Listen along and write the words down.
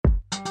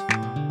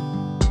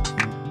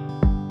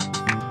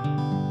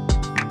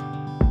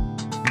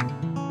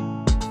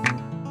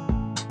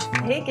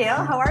Hey, Gail,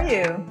 how are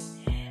you?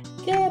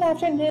 Good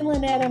afternoon,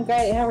 Lynette. I'm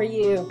great. How are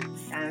you?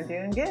 I'm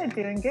doing good,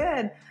 doing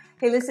good.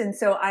 Hey, listen,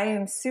 so I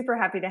am super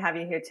happy to have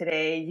you here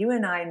today. You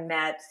and I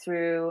met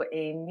through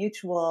a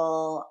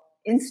mutual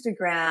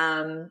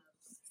Instagram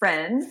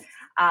friend.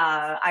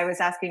 I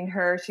was asking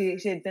her, she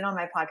had been on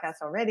my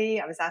podcast already.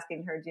 I was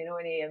asking her, do you know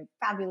any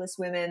fabulous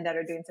women that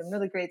are doing some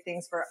really great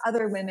things for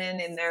other women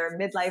in their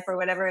midlife or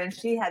whatever? And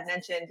she had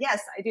mentioned,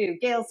 yes, I do,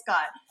 Gail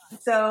Scott.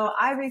 So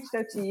I reached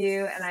out to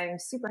you, and I'm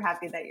super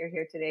happy that you're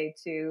here today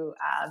to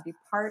be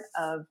part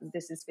of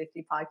This Is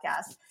 50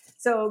 podcast.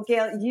 So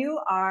Gail, you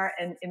are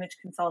an image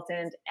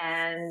consultant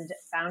and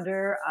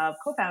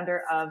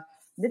co-founder of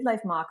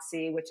Midlife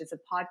Moxie, which is a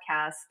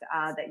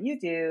podcast that you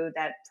do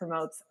that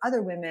promotes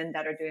other women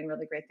that are doing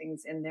really great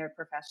things in their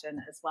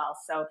profession as well.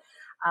 So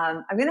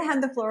I'm going to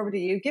hand the floor over to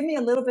you. Give me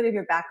a little bit of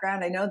your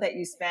background. I know that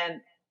you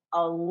spent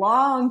a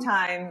long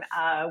time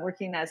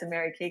working as a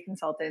Mary Kay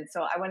consultant.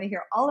 So I want to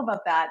hear all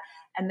about that.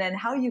 And then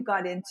how you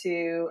got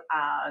into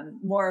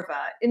more of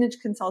image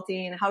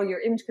consulting, how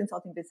your image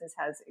consulting business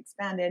has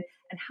expanded,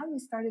 and how you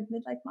started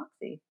Midlife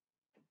Moxie.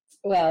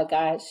 Well,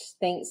 gosh,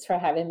 thanks for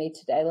having me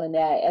today,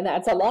 Lynette. And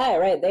that's a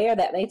lot right there.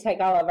 That may take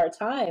all of our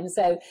time.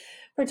 So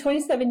for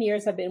 27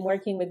 years, I've been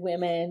working with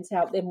women to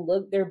help them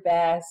look their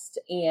best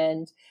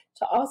and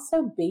to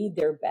also be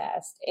their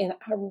best. And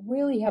I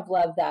really have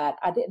loved that.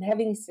 I didn't have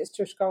any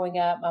sisters growing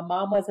up. My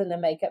mom wasn't a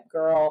makeup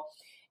girl.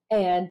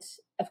 And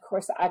of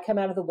course, I come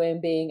out of the womb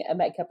being a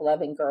makeup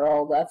loving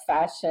girl, love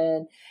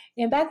fashion.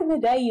 And back in the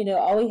day,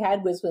 all we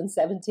had was when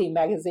 17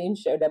 magazine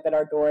showed up at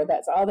our door.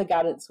 That's all the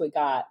guidance we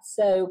got.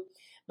 So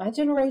my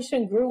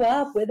generation grew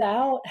up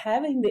without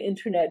having the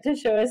internet to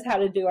show us how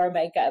to do our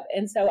makeup.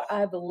 And so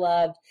I've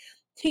loved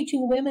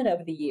teaching women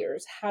over the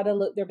years how to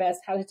look their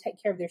best, how to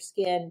take care of their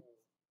skin,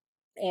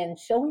 and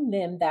showing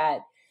them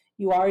that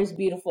you are as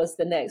beautiful as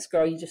the next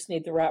girl. You just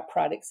need the right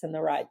products and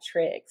the right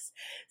tricks.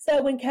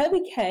 So when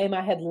COVID came,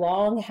 I had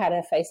long had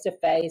a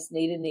face-to-face,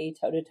 knee-to-knee,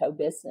 toe-to-toe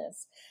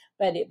business.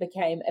 But it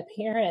became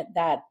apparent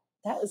that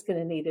was going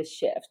to need a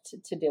shift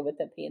to deal with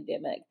the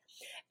pandemic.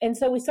 And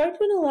so we started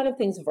doing a lot of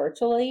things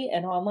virtually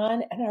and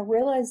online. And I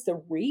realized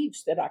the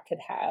reach that I could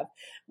have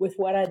with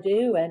what I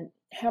do and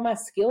how my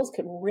skills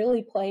could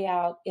really play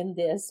out in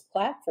this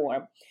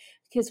platform.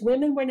 Because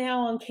women were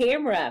now on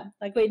camera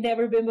like we'd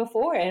never been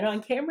before. And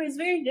on camera is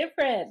very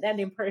different than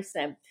in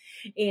person.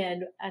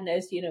 And I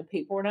noticed,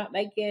 people were not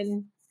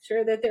making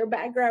sure that their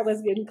background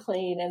was getting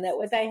clean and that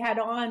what they had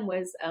on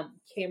was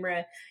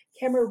camera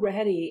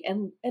ready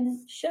and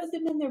showed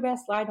them in their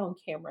best light on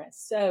camera.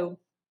 So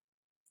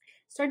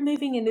started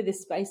moving into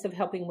this space of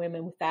helping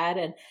women with that.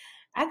 And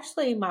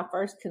actually my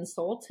first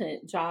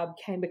consultant job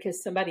came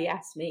because somebody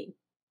asked me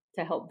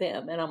to help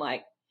them. And I'm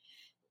like,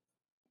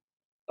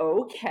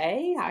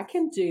 okay, I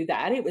can do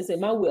that. It was in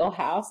my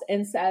wheelhouse.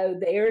 And so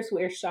there's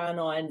where Shine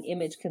On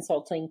Image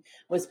Consulting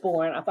was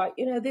born. I thought,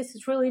 this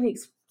is really an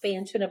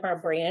expansion of our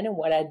brand and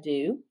what I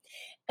do.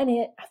 And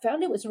I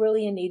found it was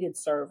really a needed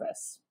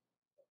service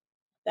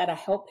that I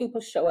help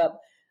people show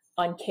up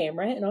on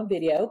camera and on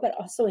video, but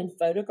also in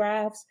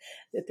photographs,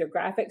 that their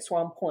graphics were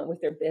on point with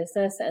their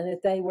business and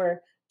that they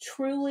were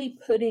truly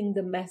putting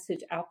the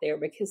message out there.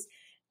 Because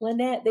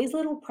Lynette, these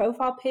little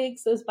profile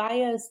pics, those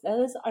bios,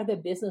 those are the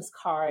business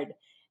card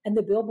and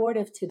the billboard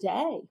of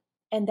today,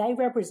 and they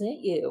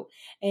represent you.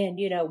 And,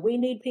 we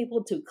need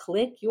people to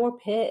click your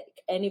pic.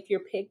 And if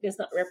your pic does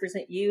not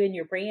represent you and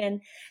your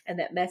brand and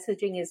that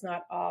messaging is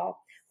not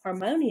all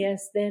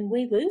harmonious, then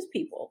we lose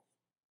people.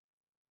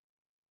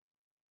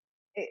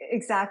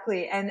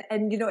 Exactly. And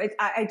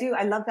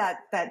I love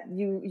that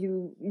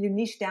you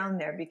niche down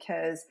there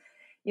because,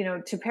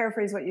 to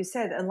paraphrase what you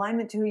said,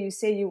 alignment to who you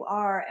say you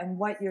are and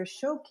what you're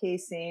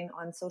showcasing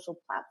on social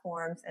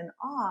platforms and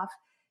off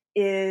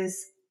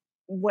is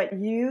what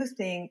you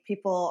think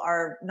people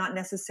are not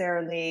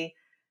necessarily,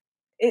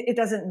 it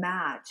doesn't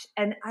match.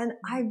 And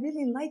I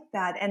really like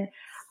that. And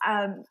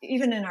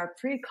even in our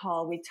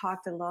pre-call, we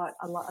talked a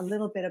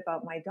little bit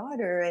about my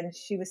daughter, and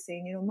she was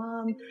saying,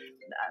 Mom,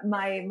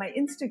 my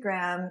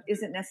Instagram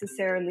isn't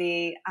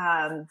necessarily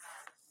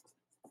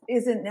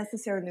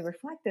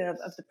reflective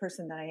of the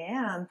person that I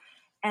am.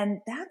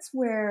 And that's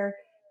where,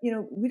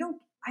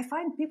 I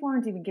find people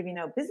aren't even giving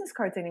out business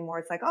cards anymore.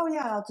 It's like, oh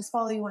yeah, I'll just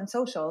follow you on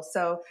social.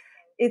 So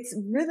it's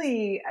a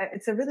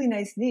really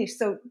nice niche.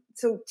 So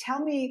tell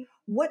me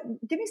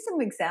give me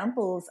some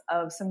examples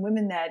of some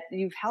women that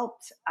you've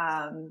helped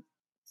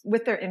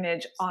with their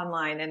image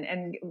online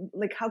and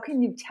like, how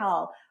can you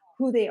tell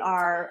who they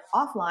are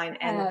offline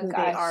and who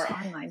they are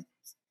online?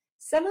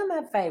 Some of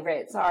my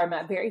favorites are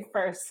my very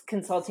first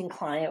consulting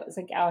client was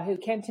a gal who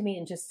came to me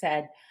and just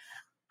said,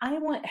 I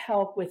want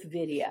help with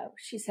video.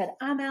 She said,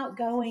 I'm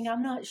outgoing.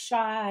 I'm not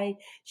shy.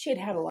 She had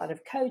had a lot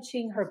of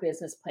coaching. Her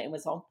business plan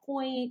was on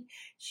point.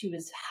 She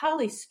was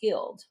highly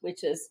skilled,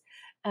 which is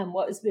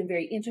what has been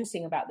very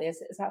interesting about this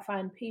is I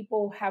find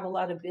people have a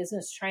lot of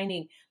business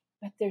training,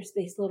 but there's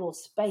these little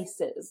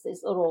spaces,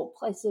 these little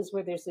places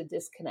where there's a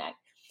disconnect.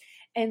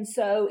 And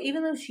so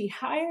even though she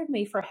hired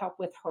me for help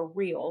with her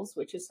reels,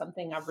 which is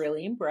something I've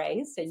really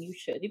embraced, and you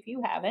should if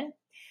you haven't,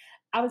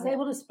 I was Yeah.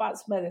 able to spot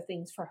some other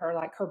things for her,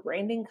 like her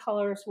branding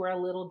colors were a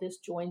little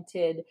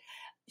disjointed.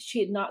 She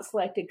had not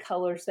selected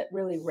colors that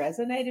really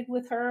resonated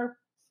with her.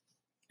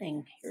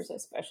 And here's a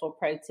special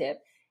pro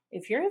tip.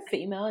 If you're a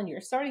female and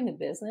you're starting a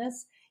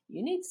business,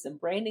 you need some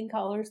branding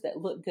colors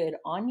that look good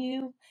on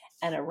you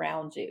and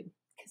around you.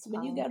 Because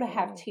when you go to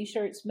have Okay.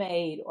 t-shirts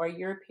made or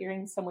you're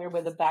appearing somewhere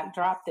with a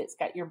backdrop that's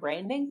got your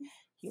branding,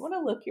 you want to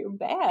look your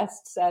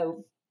best.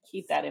 So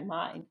keep that in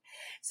mind.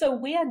 So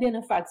we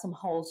identified some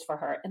holes for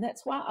her. And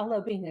that's why I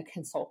love being a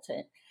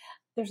consultant.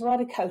 There's a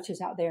lot of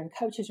coaches out there, and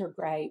coaches are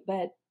great,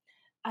 but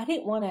I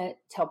didn't want to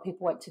tell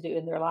people what to do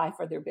in their life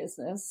or their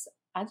business.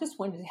 I just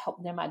wanted to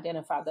help them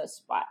identify those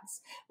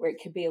spots where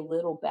it could be a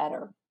little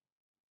better.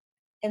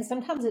 And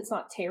sometimes it's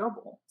not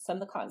terrible. Some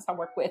of the clients I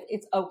work with,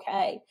 it's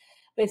okay,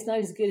 but it's not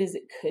as good as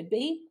it could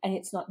be, and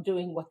it's not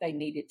doing what they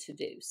needed to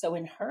do. So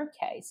in her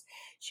case,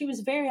 she was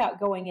very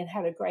outgoing and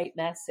had a great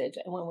message.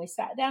 And when we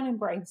sat down and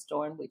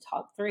brainstormed, we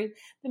talked through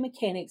the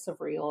mechanics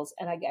of reels,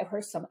 and I gave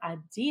her some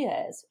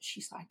ideas.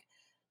 She's like,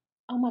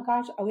 oh my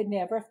gosh, I would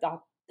never have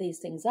thought these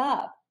things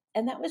up.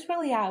 And that was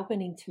really eye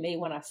opening to me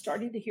when I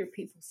started to hear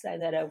people say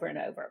that over and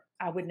over.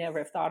 I would never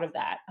have thought of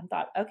that. I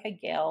thought, okay,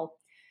 Gail,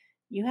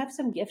 you have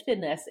some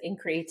giftedness and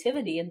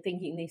creativity in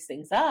thinking these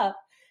things up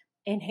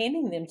and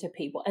handing them to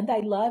people. And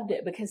they loved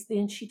it because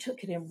then she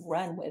took it and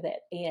run with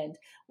it. And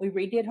we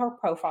redid her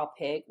profile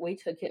pic. We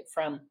took it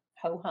from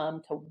ho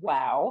hum to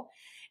wow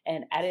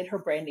and added her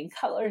branding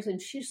colors.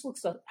 And she just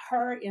looks like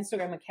her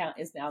Instagram account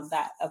is now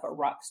that of a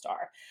rock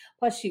star.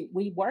 Plus,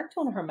 we worked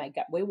on her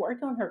makeup. We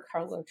worked on her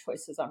color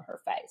choices on her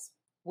face.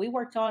 We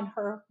worked on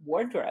her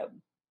wardrobe.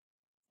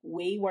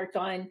 We worked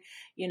on,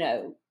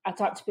 I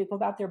talked to people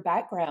about their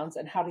backgrounds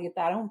and how to get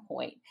that on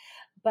point.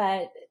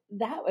 But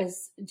that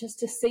was just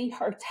to see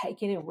her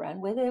take it and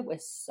run with it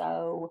was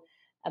so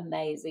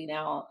amazing.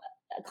 Now,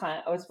 a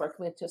client I was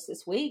working with just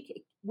this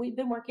week, we've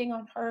been working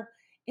on her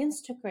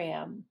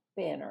Instagram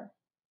banner.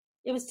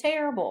 It was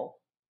terrible.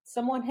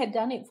 Someone had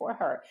done it for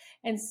her.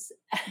 And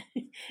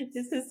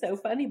this is so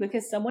funny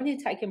because someone had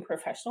taken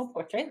professional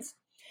portraits.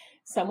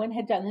 Someone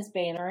had done this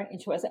banner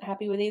and she wasn't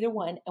happy with either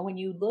one. And when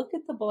you look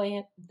at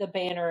the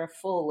banner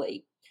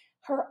fully,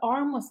 her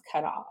arm was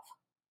cut off.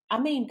 I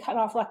mean, cut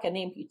off like an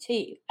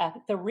amputee at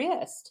the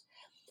wrist.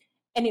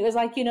 And it was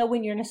like,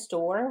 when you're in a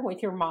store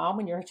with your mom,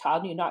 when you're a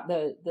child, and you knock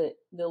the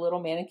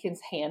little mannequin's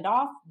hand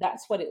off,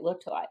 that's what it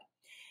looked like.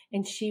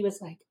 And she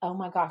was like, oh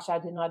my gosh, I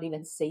did not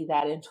even see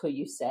that until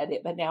you said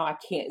it, but now I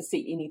can't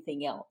see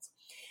anything else.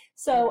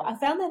 So I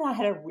found that I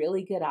had a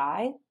really good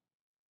eye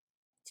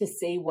to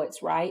see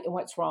what's right and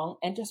what's wrong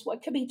and just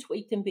what could be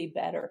tweaked and be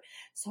better.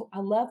 So I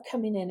love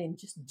coming in and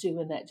just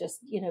doing that, just,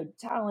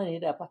 dialing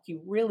it up. Like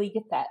you really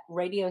get that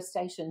radio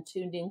station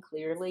tuned in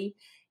clearly.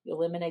 You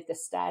eliminate the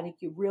static.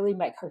 You really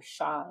make her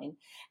shine.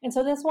 And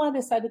so that's why I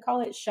decided to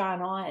call it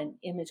Shine On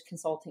Image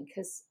Consulting,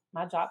 because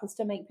my job is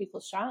to make people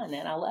shine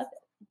and I love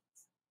it.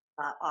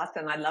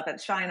 Awesome. I love it.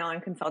 Shine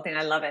On Consulting.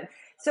 I love it.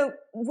 So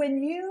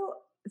when you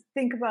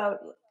think about,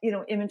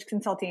 image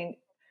consulting,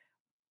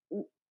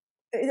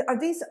 are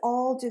these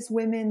all just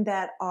women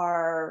that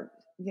are,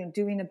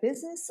 doing a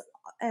business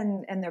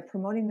and they're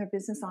promoting their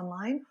business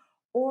online?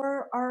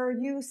 Or are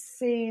you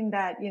saying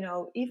that,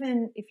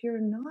 even if you're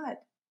not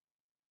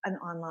an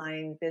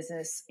online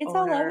business It's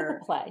owner, all over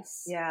the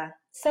place. Yeah.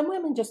 Some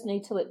women just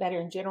need to look better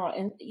in general.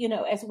 And,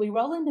 as we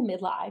roll into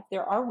midlife,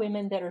 there are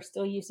women that are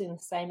still using the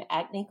same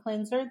acne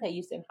cleanser they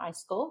used in high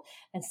school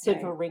instead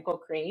of a wrinkle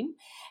cream.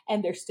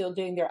 And they're still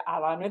doing their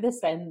eyeliner the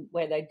same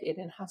way they did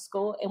in high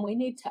school. And we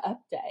need to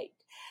update.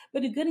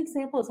 But a good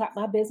example is like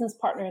my business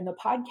partner in the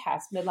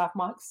podcast, Midlife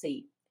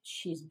Moxie.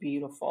 She's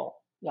beautiful,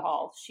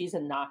 y'all. She's a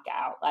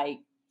knockout.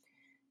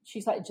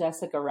 She's like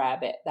Jessica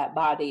Rabbit, that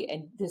body,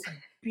 and this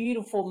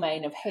beautiful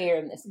mane of hair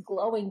and this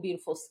glowing,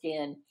 beautiful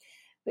skin.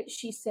 But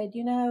she said,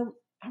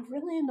 I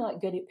really am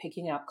not good at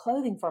picking out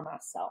clothing for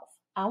myself.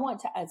 I want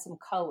to add some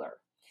color,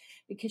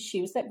 because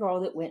she was that girl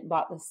that went and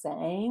bought the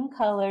same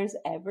colors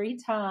every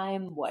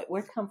time, what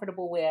we're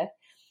comfortable with.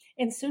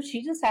 And so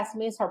she just asked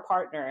me as her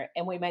partner,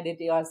 and we made a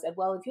deal. I said,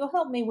 well, if you'll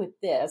help me with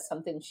this,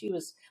 something she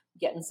was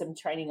getting some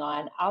training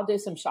on, I'll do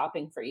some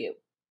shopping for you.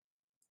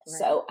 Right.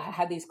 So I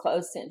had these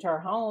clothes sent to her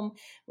home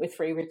with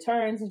free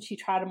returns, and she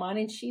tried them on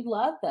and she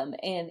loved them.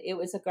 And it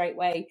was a great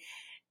way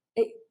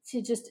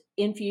to just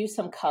infuse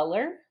some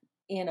color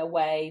in a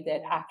way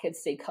that I could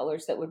see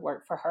colors that would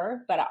work for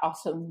her, but I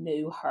also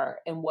knew her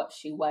and what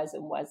she was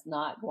and was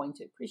not going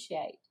to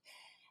appreciate.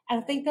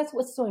 And I think that's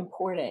what's so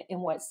important in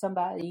what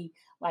somebody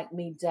like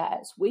me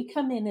does. We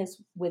come in as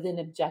with an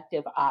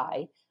objective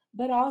eye,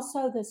 but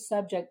also the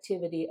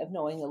subjectivity of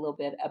knowing a little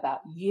bit about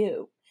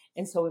you.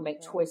 And so we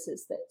make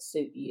choices that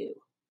suit you.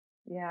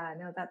 Yeah,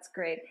 no, that's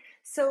great.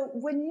 So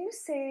when you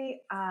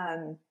say,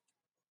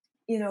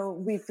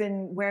 we've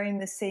been wearing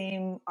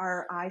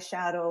our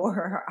eyeshadow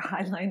or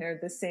our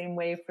eyeliner the same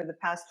way for the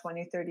past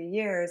 20, 30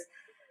 years,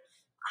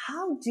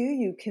 how do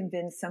you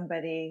convince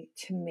somebody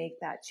to make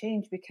that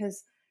change?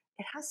 Because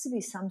it has to be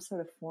some sort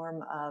of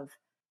form of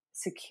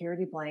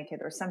security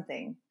blanket or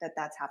something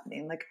that's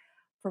happening. Like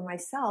for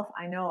myself,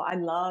 I know I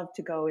love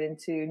to go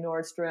into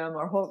Nordstrom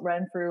or Holt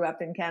Renfrew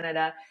up in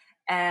Canada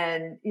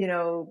and,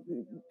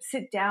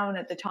 sit down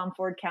at the Tom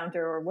Ford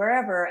counter or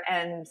wherever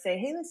and say,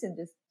 hey, listen,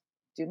 just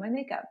do my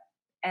makeup.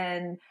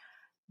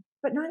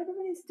 But not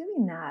everybody's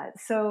doing that.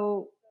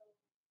 So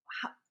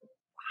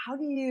how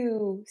do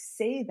you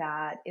say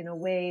that in a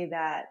way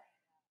that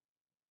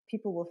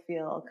people will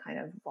feel kind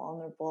of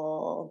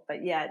vulnerable,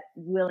 but yet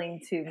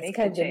willing to That's make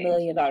kind the of the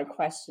change? $1,000,000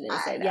 question is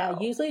I that, yeah, know.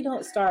 usually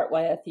don't start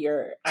with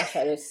your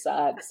eyeshadow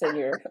sucks and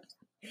your,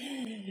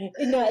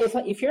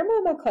 if you're one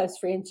of my close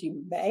friends,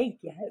 you may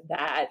get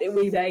that. And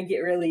we may get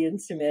really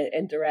intimate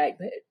and direct.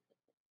 But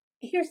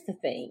here's the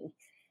thing.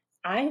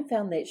 I have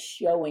found that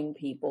showing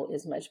people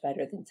is much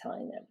better than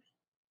telling them.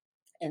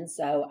 And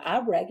so I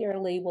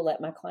regularly will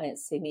let my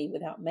clients see me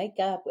without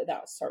makeup,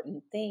 without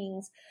certain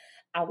things.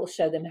 I will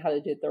show them how to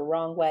do it the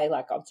wrong way.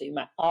 Like I'll do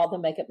all the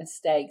makeup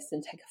mistakes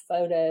and take a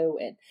photo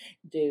and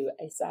do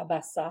a side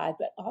by side.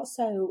 But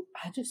also,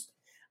 I just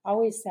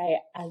always say,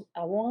 I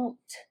won't,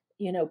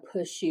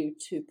 push you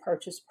to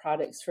purchase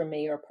products from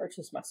me or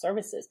purchase my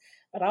services,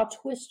 but I'll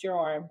twist your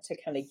arm to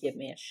kind of give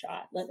me a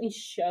shot. Let me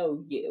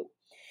show you.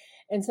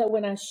 And so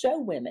when I show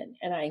women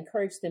and I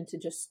encourage them to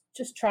just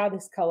try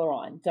this color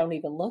on, don't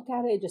even look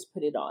at it, just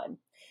put it on.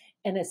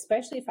 And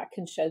especially if I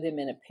can show them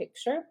in a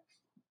picture,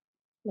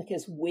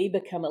 because we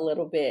become a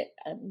little bit,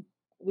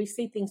 we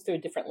see things through a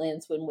different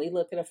lens when we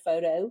look at a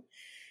photo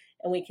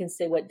and we can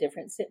see what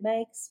difference it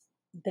makes.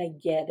 They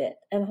get it.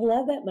 And I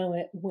love that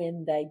moment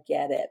when they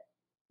get it,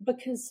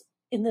 because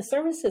in the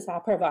services I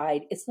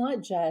provide, it's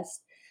not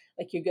just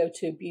like you go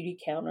to a beauty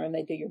counter and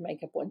they do your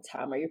makeup one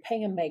time, or you're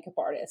paying a makeup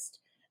artist.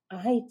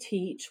 I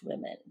teach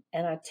women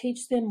and I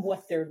teach them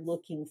what they're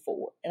looking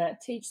for, and I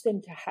teach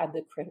them to have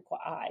the critical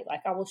eye.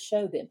 Like I will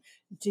show them,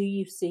 do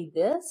you see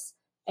this?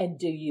 And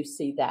do you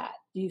see that?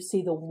 Do you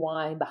see the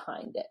why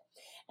behind it?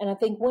 And I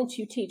think once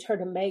you teach her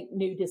to make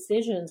new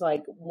decisions,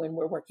 like when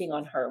we're working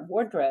on her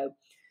wardrobe,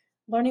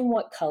 learning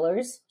what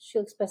colors she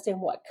looks best in,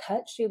 what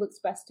cut she looks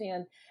best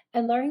in,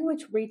 and learning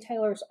which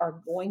retailers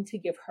are going to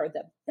give her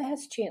the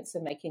best chance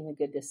of making a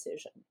good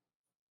decision.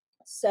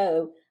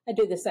 So I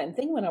do the same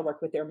thing when I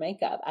work with their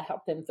makeup. I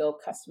help them build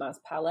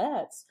customized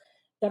palettes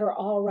that are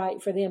all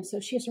right for them, so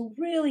she has a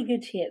really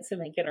good chance of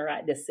making a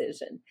right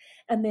decision.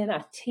 And then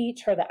I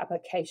teach her the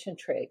application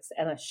tricks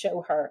and I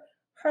show her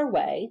her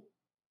way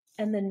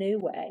and the new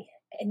way.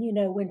 And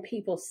when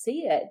people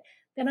see it,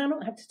 then I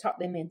don't have to talk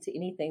them into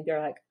anything.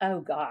 They're like, oh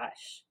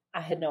gosh,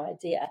 I had no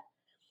idea.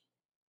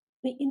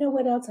 But you know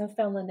what else I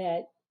found,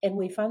 Lynette? And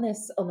we find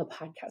this on the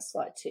podcast a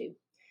lot too.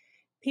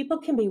 People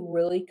can be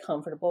really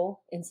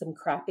comfortable in some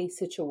crappy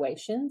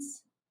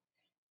situations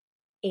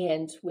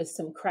and with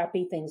some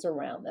crappy things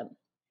around them.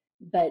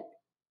 But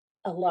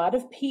a lot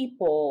of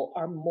people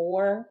are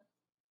more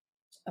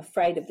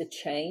afraid of the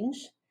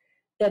change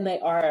than they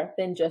are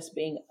than just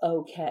being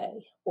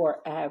okay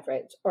or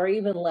average or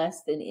even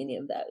less than any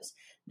of those.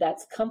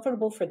 That's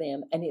comfortable for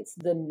them, and it's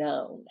the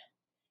known.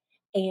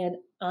 And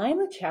I'm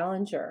a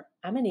challenger.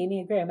 I'm an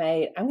Enneagram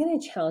 8. I'm going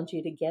to challenge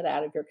you to get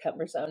out of your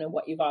comfort zone and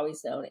what you've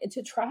always known and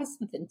to try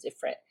something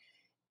different.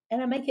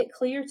 And I make it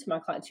clear to my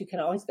clients, you can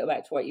always go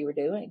back to what you were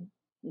doing.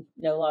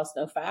 No loss,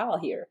 no foul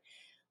here.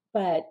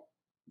 But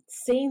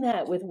seeing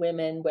that with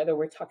women, whether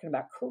we're talking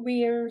about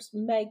careers,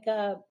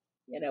 makeup,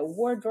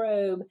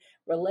 wardrobe,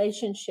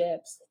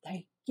 relationships,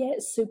 they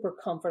get super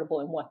comfortable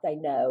in what they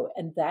know.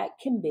 And that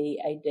can be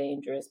a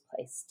dangerous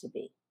place to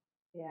be.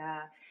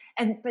 Yeah.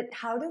 But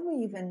how do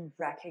we even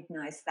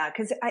recognize that?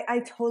 Because I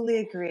totally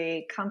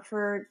agree.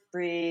 Comfort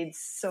breeds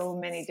so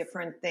many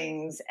different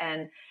things.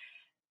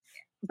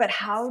 But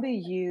how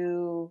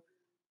does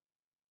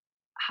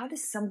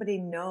somebody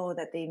know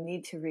that they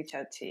need to reach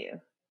out to you?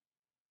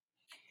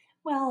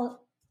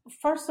 Well,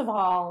 first of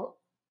all,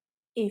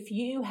 if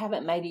you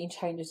haven't made any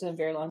changes in a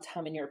very long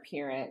time in your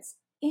appearance,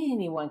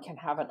 anyone can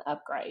have an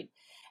upgrade.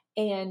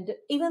 And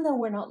even though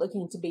we're not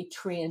looking to be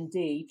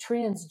trendy,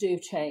 trends do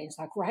change.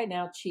 Like right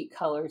now, cheek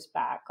color is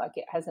back like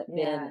it hasn't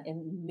been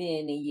in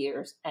many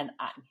years, and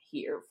I'm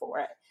here for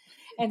it.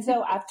 And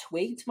so I've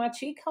tweaked my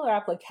cheek color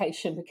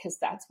application because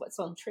that's what's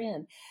on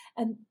trend.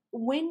 And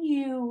when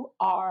you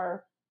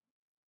are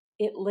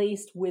at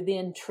least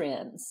within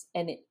trends,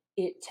 and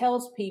it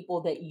tells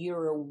people that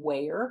you're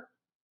aware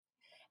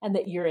and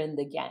that you're in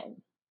the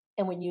game.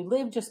 And when you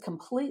live just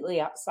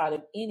completely outside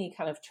of any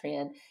kind of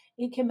trend,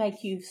 it can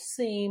make you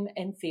seem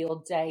and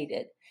feel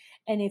dated.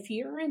 And if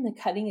you're in the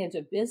cutting edge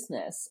of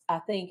business, I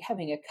think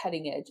having a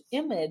cutting edge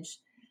image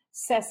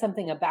says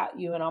something about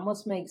you and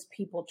almost makes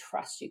people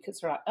trust you because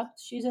they're like, oh,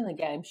 she's in the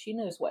game. She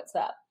knows what's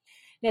up.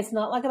 And it's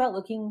not like about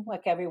looking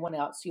like everyone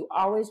else. You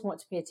always want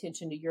to pay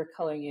attention to your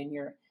coloring and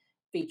your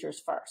features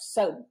first.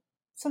 So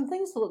some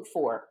things to look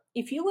for.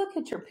 If you look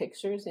at your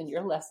pictures and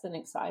you're less than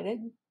excited,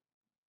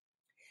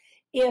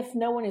 if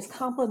no one is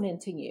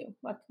complimenting you,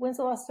 like when's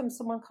the last time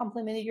someone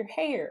complimented your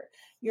hair,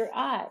 your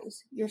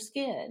eyes, your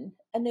skin,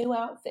 a new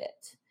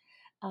outfit?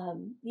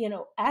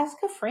 Ask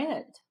a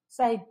friend.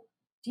 Say,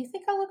 do you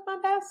think I look my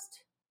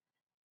best?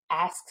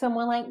 Ask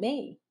someone like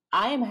me.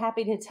 I am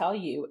happy to tell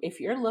you if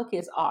your look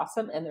is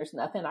awesome and there's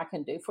nothing I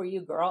can do for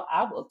you, girl,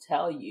 I will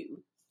tell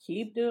you.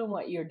 Keep doing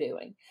what you're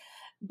doing.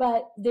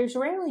 But there's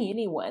rarely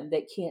anyone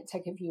that can't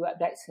take a few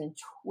updates and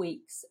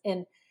tweaks.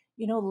 And,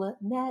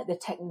 Lynette, the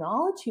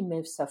technology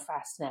moves so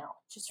fast now,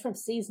 just from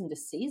season to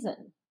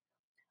season,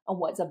 on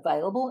what's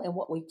available and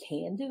what we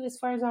can do as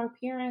far as our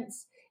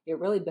appearance. It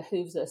really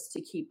behooves us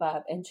to keep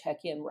up and check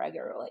in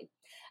regularly.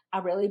 I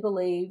really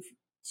believe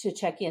to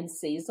check in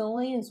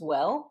seasonally as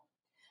well.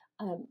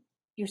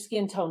 Your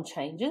skin tone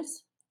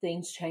changes.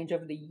 Things change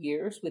over the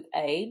years with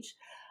age.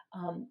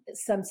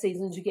 Some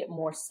seasons you get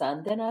more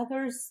sun than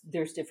others.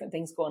 There's different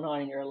things going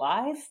on in your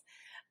life.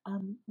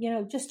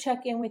 Just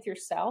check in with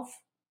yourself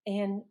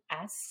and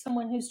ask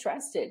someone who's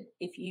trusted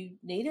if you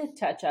need a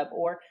touch up,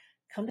 or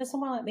come to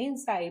someone like me and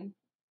say,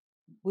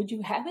 would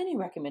you have any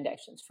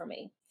recommendations for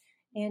me?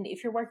 And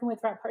if you're working with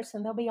the right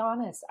person, they'll be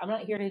honest. I'm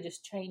not here to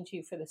just change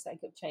you for the sake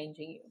of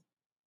changing you.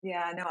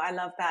 Yeah, no, I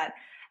love that.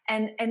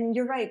 And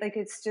you're right. Like,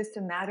 it's just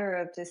a matter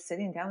of just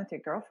sitting down with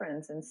your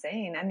girlfriends and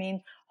saying, I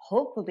mean,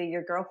 hopefully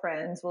your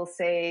girlfriends will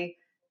say,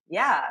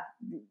 yeah,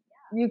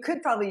 you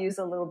could probably use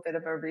a little bit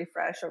of a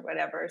refresh or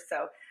whatever.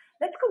 So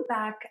let's go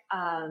back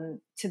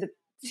to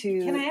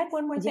Can I add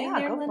one more thing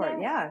there, go for it.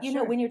 Yeah,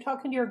 sure. When you're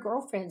talking to your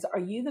girlfriends, are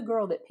you the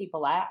girl that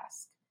people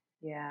ask?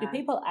 Yeah. Do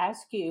people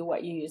ask you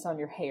what you use on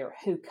your hair?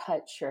 Who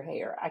cuts your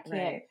hair? I can't.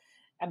 Right.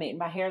 I mean,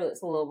 my hair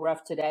looks a little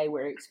rough today.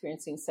 We're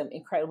experiencing some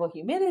incredible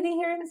humidity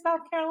here in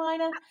South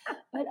Carolina.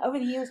 But over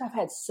the years, I've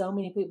had so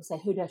many people say,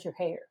 who does your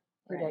hair?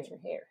 Who does your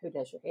hair? Who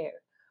does your hair?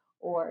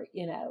 Or,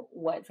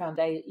 what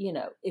foundation,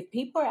 if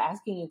people are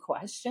asking you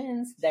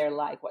questions, they're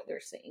like what they're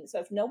seeing. So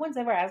if no one's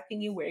ever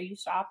asking you where you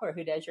shop or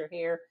who does your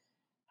hair,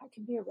 that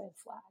can be a red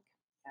flag.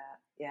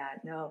 Yeah,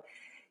 no.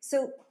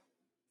 So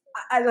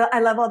I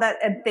love all that,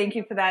 and thank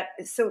you for that.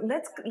 So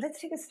let's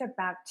take a step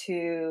back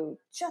to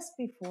just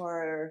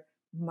before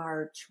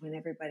March, when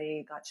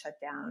everybody got shut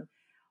down.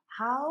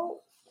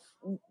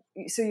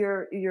 So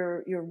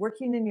you're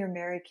working in your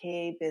Mary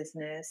Kay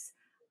business.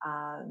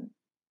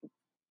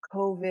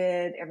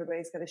 COVID,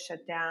 everybody's got to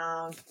shut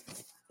down.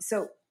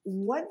 So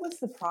what was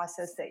the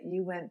process that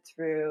you went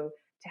through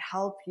to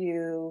help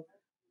you?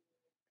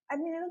 I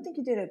mean, I don't think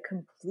you did a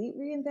complete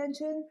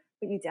reinvention,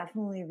 but you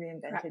definitely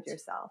reinvented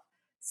yourself.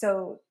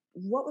 So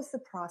what was the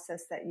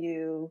process that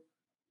the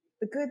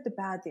good, the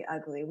bad, the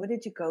ugly, what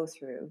did you go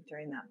through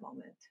during that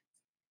moment?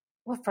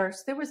 Well,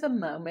 first, there was a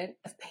moment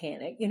of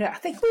panic. I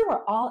think we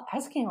were all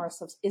asking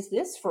ourselves, is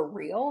this for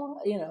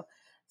real?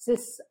 Is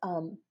this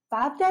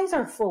 5 days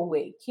or a full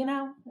week?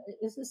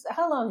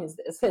 How long is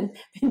this? And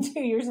then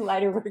 2 years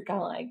later, we're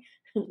kind of like,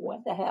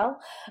 what the hell?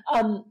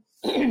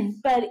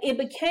 But it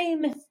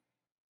became,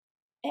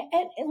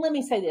 and let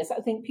me say this,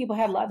 I think people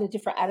had a lot of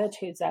different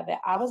attitudes of it.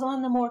 I was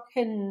on the more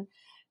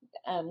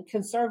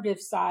conservative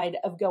side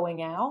of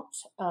going out.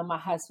 My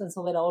husband's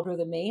a little older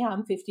than me.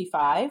 I'm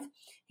 55.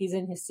 He's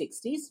in his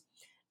 60s.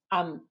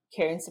 I'm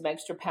carrying some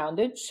extra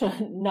poundage.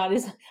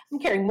 I'm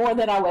carrying more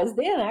than I was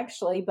then,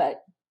 actually,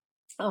 but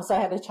I also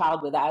have a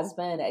child with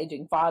asthma and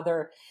aging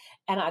father.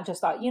 And I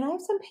just thought, I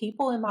have some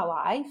people in my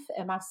life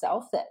and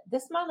myself that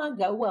this might not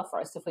go well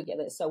for us if we get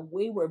this. So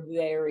we were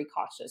very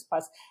cautious.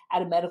 Plus, I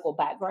had a medical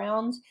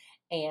background,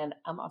 and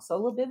I'm also a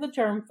little bit of a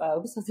germ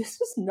phobe. So this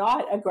was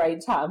not a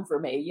great time for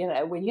me.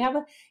 When you have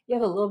a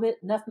little bit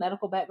enough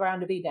medical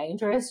background to be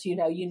dangerous, you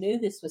knew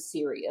this was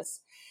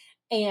serious.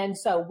 And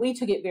so we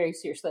took it very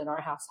seriously in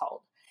our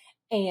household.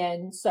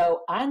 And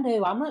so I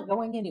knew I'm not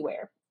going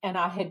anywhere. And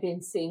I had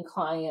been seeing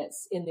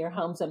clients in their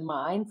homes and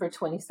mine for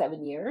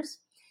 27 years.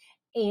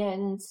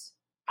 And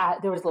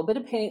there was a little bit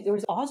of panic. There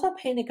was also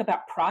panic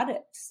about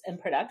products and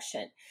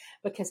production,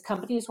 because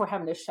companies were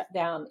having to shut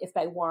down if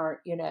they weren't,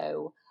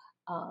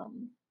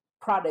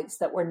 products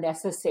that were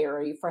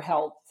necessary for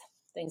health,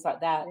 things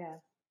like that. Yeah.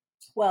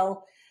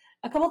 Well,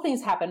 a couple of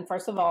things happened.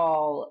 First of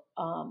all,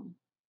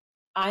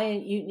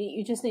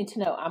 you just need to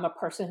know I'm a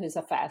person who's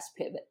a fast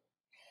pivot,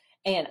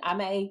 and I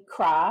may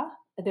cry.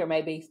 There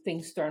may be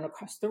things thrown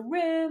across the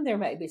room. There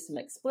may be some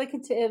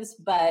explicatives,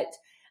 but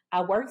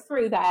I work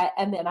through that,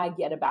 and then I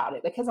get about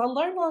it, because I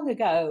learned long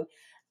ago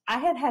I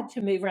had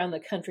to move around the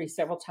country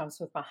several times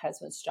with my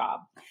husband's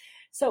job.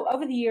 So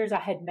over the years, I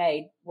had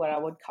made what I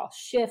would call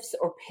shifts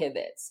or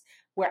pivots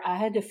where I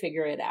had to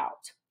figure it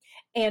out.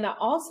 And I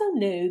also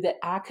knew that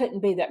I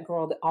couldn't be that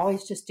girl that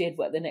always just did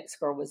what the next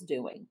girl was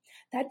doing.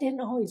 That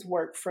didn't always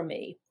work for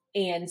me.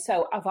 And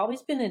so I've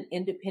always been an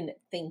independent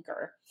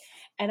thinker.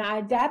 And I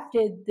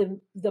adapted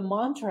the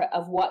mantra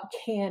of what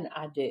can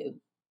I do,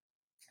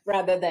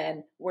 rather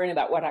than worrying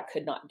about what I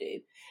could not do.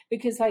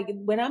 Because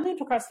when I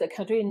moved across the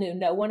country and knew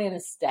no one in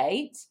a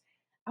state,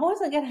 I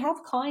wasn't going to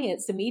have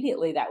clients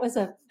immediately. I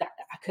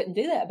couldn't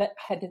do that, but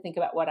I had to think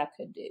about what I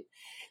could do.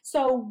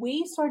 So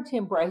we started to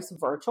embrace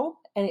virtual,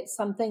 and it's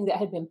something that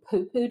had been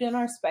poo-pooed in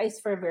our space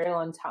for a very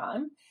long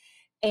time.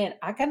 And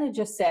I kind of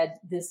just said,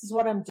 this is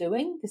what I'm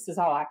doing. This is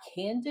all I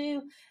can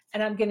do.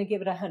 And I'm going to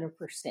give it 100%.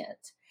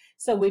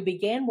 So we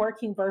began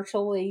working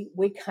virtually.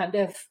 We kind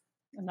of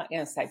I'm not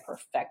going to say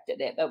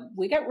perfected it, but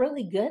we got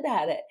really good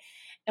at it.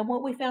 And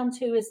what we found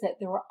too is that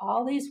there were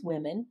all these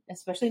women,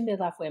 especially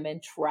midlife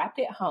women, trapped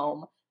at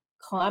home,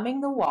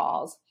 climbing the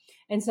walls.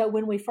 And so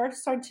when we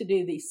first started to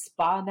do these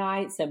spa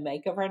nights and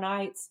makeover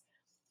nights,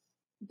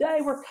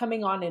 they were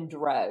coming on in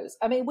droves.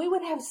 I mean, we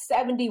would have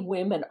 70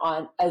 women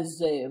on a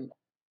Zoom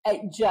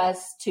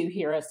just to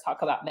hear us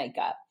talk about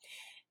makeup.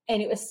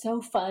 And it was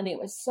so fun. It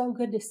was so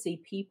good to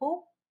see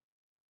people.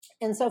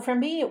 And so for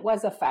me, it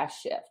was a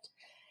fast shift.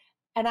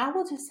 And I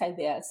will just say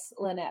this,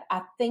 Lynette,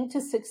 I think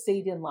to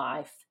succeed in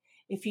life,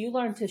 if you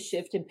learn to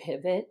shift and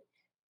pivot,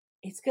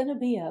 it's going to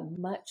be a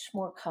much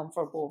more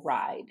comfortable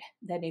ride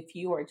than if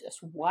you are just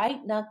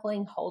white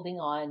knuckling, holding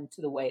on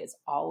to the way it's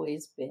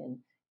always been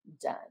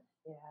done.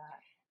 Yeah.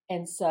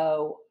 And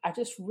so I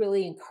just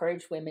really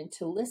encourage women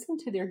to listen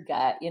to their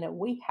gut. You know,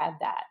 we have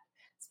that,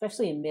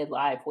 especially in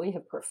midlife. We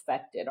have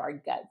perfected our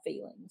gut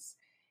feelings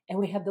and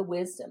we have the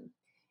wisdom.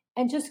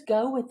 And just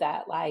go with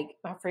that. Like,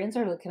 my friends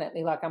are looking at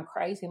me like I'm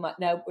crazy. I'm like,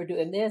 no, we're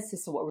doing this.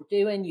 This is what we're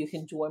doing. You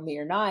can join me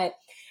or not.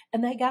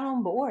 And they got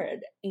on board.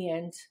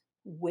 And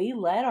we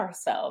led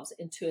ourselves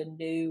into a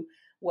new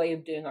way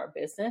of doing our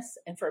business.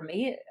 And for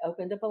me, it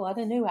opened up a lot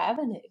of new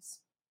avenues.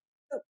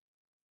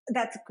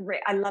 That's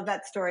great. I love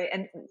that story.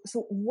 And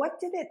so what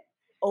did it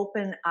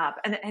open up?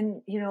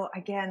 And you know,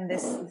 again,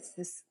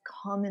 this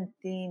common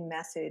theme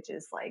message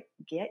is like,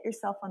 get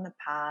yourself on the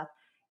path,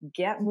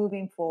 get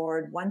moving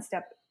forward one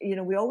step. You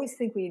know, we always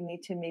think we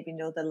need to maybe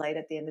know the light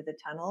at the end of the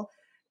tunnel,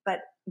 but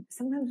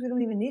sometimes we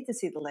don't even need to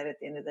see the light at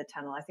the end of the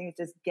tunnel. I think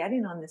it's just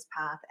getting on this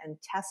path and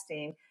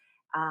testing,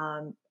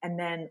 and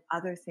then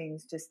other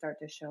things just start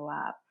to show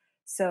up.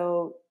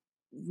 So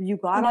you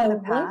got on the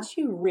path. Once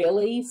you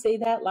really see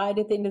that light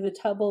at the end of the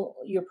tunnel,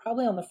 you're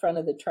probably on the front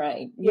of the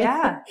train.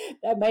 Yeah.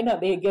 That may not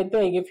be a good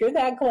thing. If you're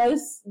that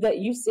close that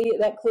you see it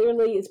that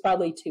clearly, it's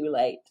probably too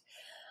late.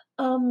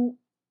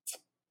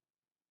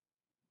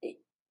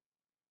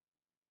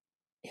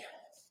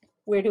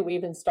 Where do we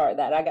even start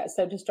that? I got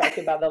so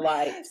distracted by the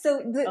light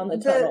on the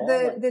tunnel.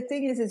 The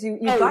thing is you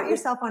got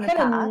yourself on a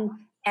path.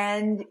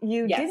 And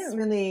you didn't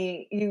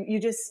really, you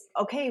just,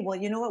 okay, well,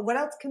 you know what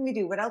else can we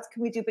do? What else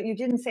can we do? But you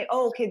didn't say,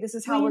 oh, okay, this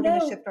is how we're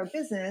going to shift our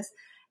business.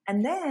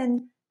 And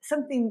then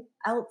something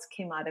else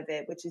came out of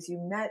it, which is you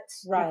met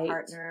your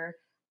partner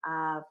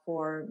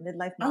for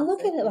midlife. I look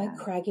at it like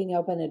cracking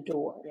open a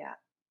door. Yeah.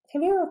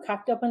 Have you ever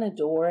cracked open a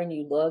door and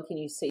you look and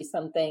you see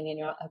something and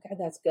you're like, okay,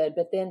 that's good.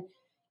 But then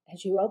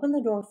as you open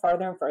the door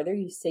further and further,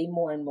 you see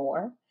more and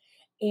more.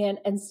 And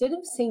instead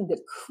of seeing the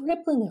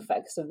crippling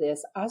effects of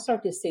this, I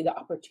start to see the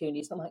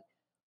opportunities. I'm like,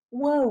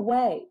 whoa,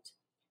 wait,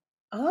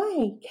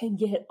 I can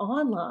get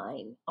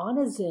online on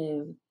a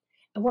Zoom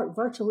and work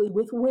virtually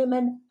with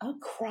women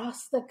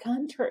across the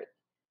country.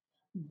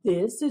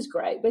 This is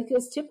great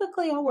because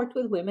typically I worked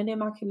with women in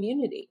my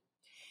community.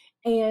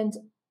 And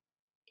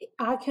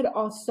I could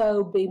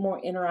also be more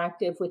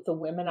interactive with the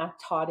women I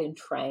taught and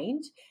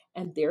trained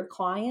and their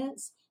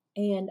clients.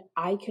 And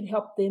I could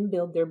help them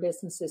build their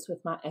businesses with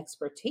my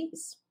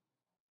expertise.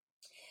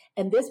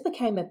 And this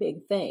became a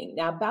big thing.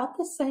 Now, about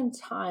the same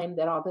time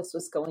that all this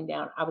was going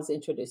down, I was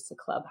introduced to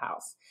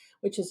Clubhouse,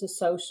 which is a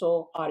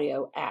social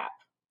audio app.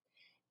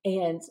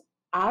 And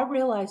I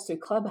realized through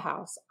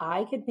Clubhouse,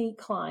 I could meet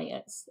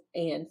clients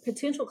and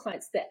potential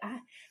clients that I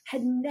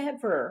had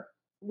never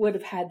would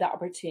have had the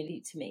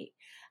opportunity to meet.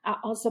 I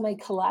also made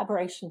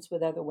collaborations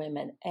with other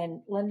women. And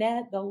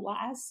Lynette, the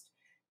last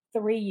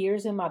 3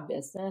 years in my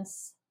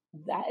business,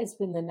 that has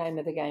been the name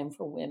of the game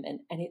for women,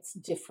 and it's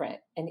different,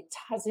 and it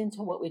ties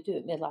into what we do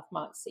at Midlife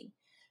Moxie.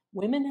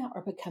 Women now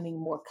are becoming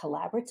more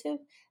collaborative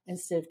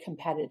instead of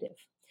competitive.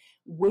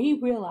 We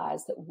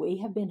realize that we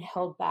have been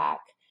held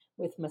back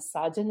with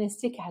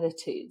misogynistic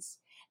attitudes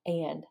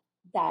and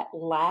that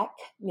lack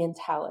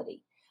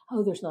mentality.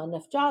 Oh, there's not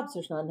enough jobs,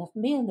 there's not enough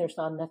men, there's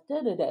not enough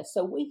da-da-da.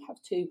 So we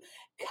have to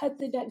cut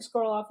the next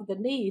girl off at the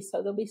knee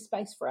so there'll be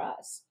space for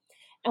us.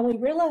 And we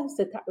realized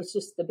that that was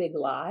just the big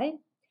lie,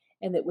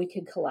 and that we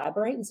could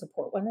collaborate and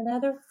support one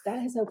another. That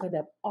has opened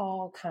up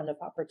all kind of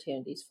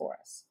opportunities for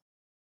us.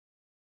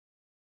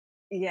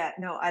 Yeah,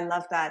 no, I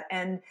love that.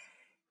 And,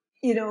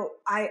 you know,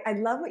 I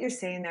love what you're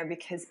saying there,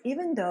 because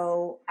even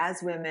though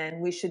as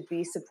women, we should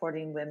be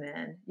supporting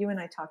women, you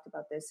and I talked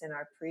about this in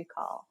our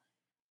pre-call,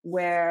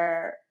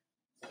 where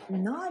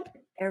not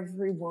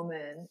every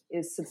woman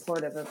is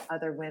supportive of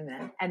other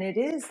women. And it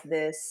is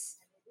this,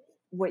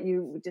 what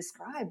you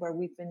describe, where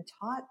we've been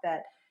taught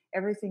that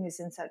everything is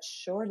in such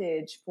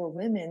shortage for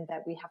women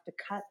that we have to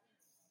cut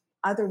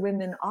other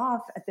women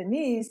off at the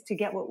knees to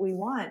get what we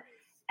want.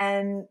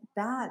 And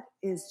that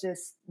is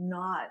just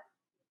not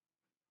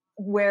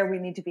where we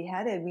need to be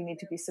headed. We need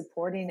to be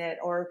supporting it,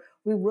 or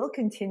we will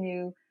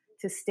continue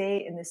to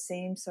stay in the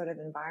same sort of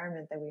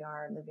environment that we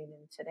are living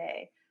in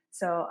today.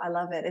 So I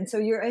love it. And so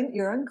you're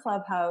in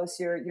Clubhouse,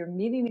 you're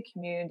meeting the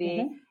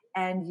community,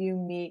 and you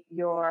meet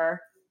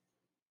your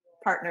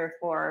partner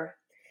for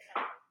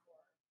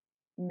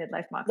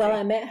Midlife Moxie. Well,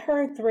 I met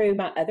her through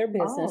my other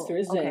business,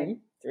 through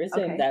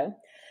Zoom, though.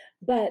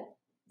 But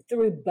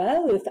through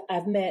both,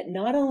 I've met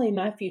not only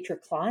my future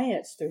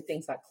clients through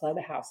things like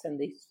Clubhouse and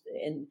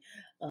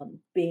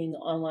being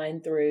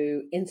online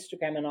through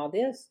Instagram and all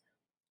this,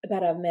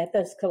 but I've met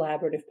those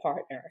collaborative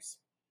partners.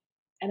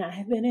 And I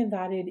have been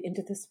invited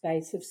into the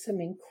space of some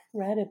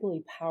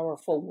incredibly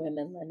powerful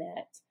women,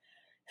 Lynette,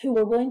 who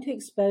are willing to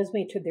expose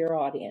me to their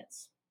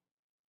audience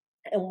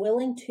and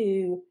willing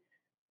to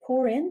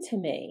pour into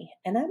me.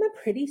 And I'm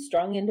a pretty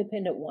strong,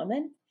 independent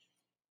woman.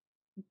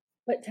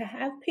 But to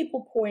have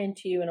people pour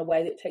into you in a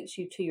way that takes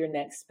you to your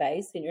next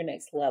space and your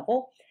next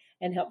level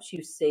and helps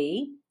you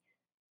see,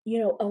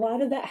 a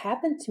lot of that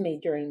happened to me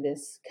during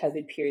this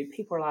COVID period.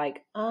 People are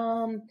like,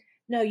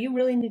 no, you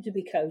really need to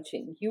be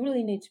coaching. You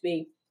really need to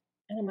be.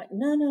 And I'm like,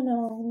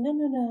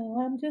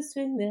 no, I'm just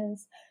doing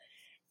this.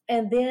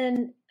 And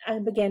then I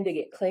began to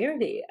get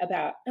clarity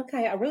about,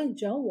 okay, I really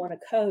don't want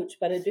to coach,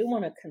 but I do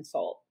want to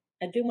consult.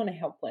 I do want to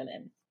help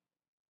women.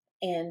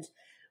 And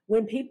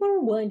when people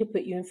are willing to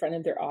put you in front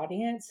of their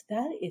audience,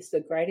 that is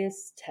the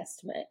greatest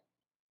testament,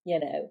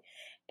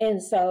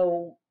 And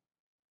so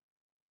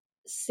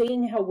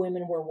seeing how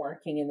women were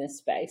working in this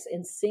space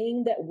and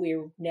seeing that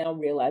we're now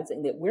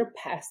realizing that we're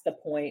past the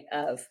point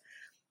of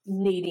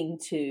needing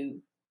to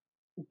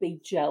be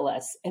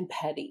jealous and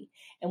petty,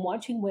 and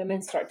watching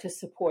women start to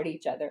support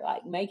each other,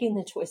 like making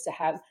the choice to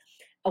have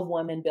a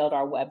woman build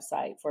our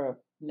website for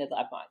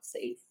Midlife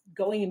Moxie,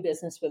 going in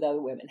business with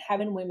other women,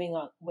 having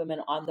women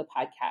on the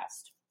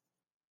podcast.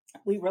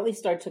 We really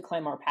start to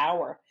claim our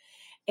power.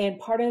 And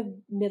part of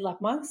Midlife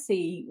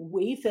Moxie,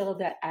 we feel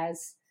that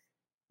as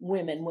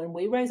women, when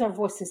we raise our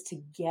voices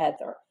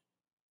together,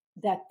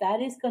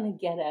 that is going to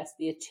get us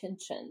the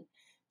attention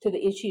to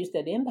the issues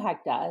that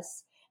impact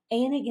us.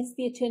 And it gets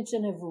the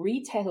attention of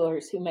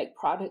retailers who make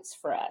products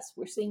for us.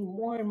 We're seeing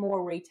more and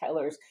more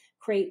retailers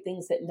create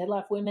things that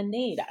midlife women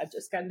need. I've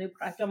just got a new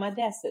product on my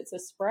desk. It's a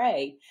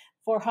spray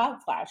for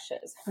hot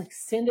flashes. Like,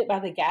 send it by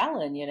the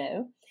gallon,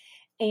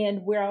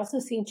 And we're also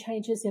seeing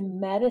changes in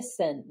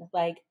medicine.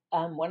 Like,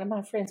 one of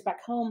my friends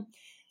back home,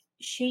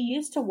 she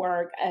used to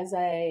work as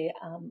a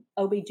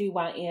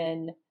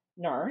OBGYN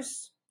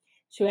nurse.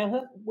 She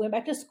went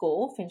back to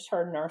school, finished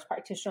her nurse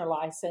practitioner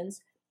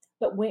license,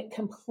 but went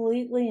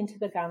completely into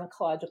the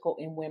gynecological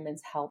and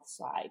women's health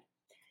side.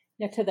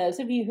 Now, to those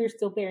of you who are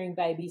still bearing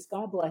babies,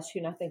 God bless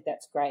you, and I think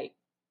that's great.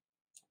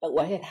 But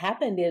what had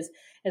happened is,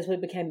 as we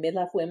became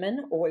midlife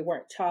women, or we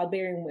weren't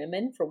childbearing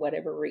women for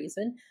whatever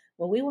reason,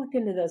 when we walked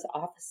into those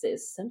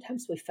offices,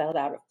 sometimes we felt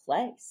out of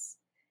place.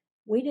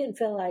 We didn't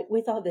feel like,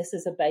 we thought this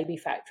is a baby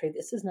factory.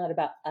 This is not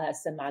about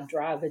us and my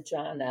dry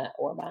vagina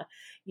or my,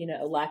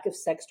 lack of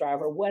sex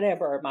drive or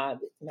whatever, my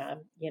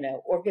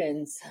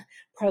organs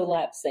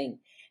prolapsing.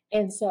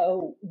 And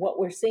so what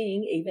we're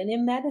seeing, even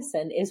in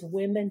medicine, is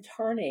women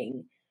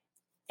turning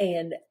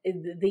and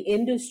the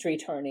industry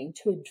turning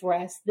to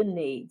address the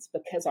needs,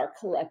 because our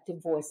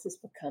collective voices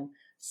become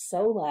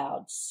so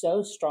loud,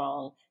 so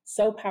strong,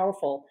 so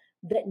powerful,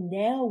 that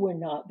now we're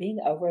not being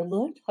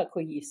overlooked like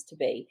we used to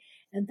be.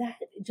 And that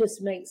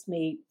just makes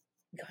me,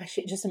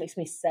 it just makes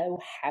me so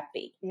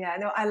happy. Yeah,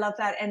 no, I love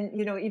that. And,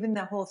 even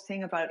the whole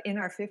thing about in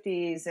our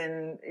 50s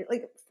and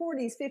like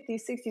 40s,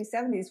 50s, 60s,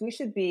 70s, we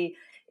should be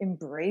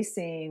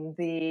embracing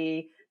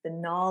the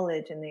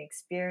knowledge and the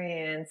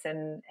experience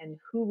and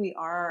who we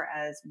are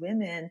as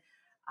women,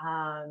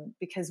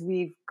 because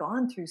we've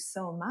gone through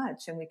so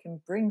much and we can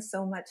bring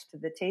so much to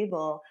the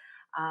table.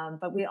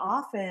 But we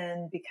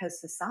often, because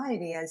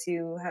society, as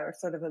you are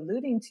sort of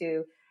alluding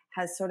to,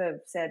 has sort of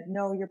said,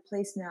 no, your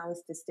place now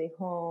is to stay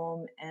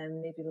home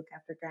and maybe look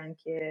after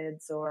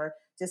grandkids, or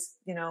just,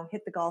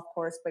 hit the golf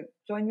course, but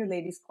join your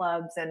ladies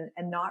clubs and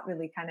not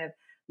really kind of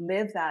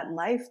live that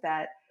life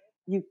that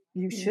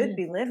you should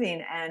be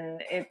living.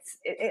 And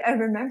I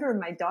remember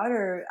my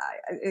daughter,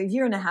 a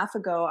year and a half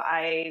ago,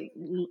 I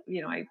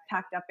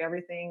packed up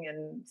everything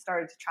and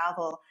started to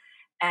travel.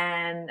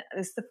 And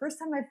it's the first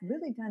time I've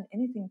really done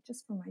anything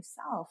just for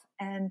myself.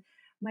 And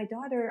my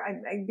daughter,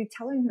 I'd be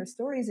telling her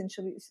stories and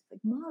she'll be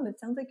like, Mom, it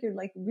sounds like you're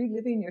like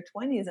reliving your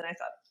 20s. And I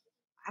thought,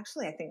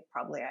 actually, I think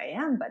probably I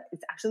am, but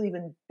it's actually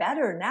even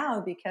better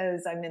now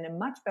because I'm in a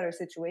much better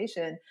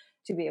situation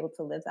to be able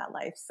to live that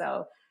life.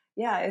 So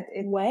yeah,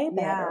 it way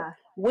better. Yeah.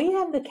 We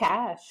have the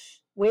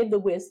cash, we have the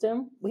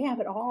wisdom, we have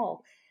it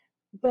all.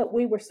 But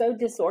we were so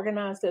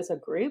disorganized as a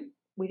group,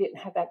 we didn't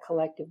have that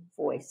collective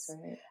voice.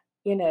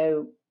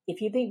 Right. If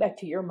you think back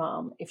to your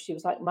mom, if she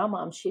was like my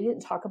mom, she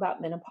didn't talk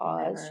about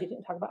menopause. Never. She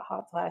didn't talk about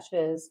hot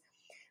flashes.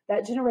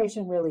 That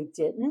generation really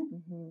didn't.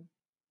 Mm-hmm.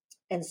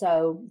 And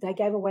so they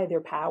gave away their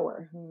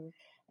power. Mm-hmm.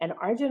 And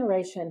our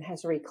generation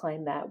has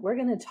reclaimed that. We're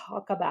going to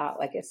talk about,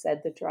 like I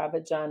said, the dry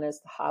vaginas,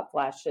 the hot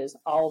flashes,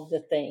 all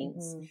the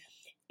things. Mm-hmm.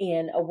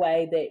 In a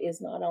way that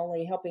is not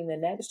only helping the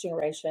next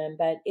generation,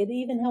 but it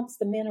even helps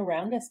the men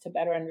around us to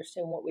better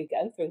understand what we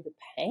go through, the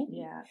pain.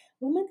 Yeah.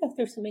 Women go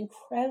through some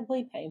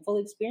incredibly painful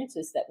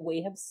experiences that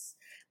we have,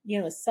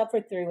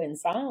 suffered through in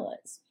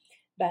silence.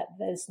 But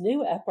this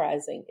new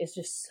uprising is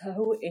just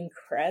so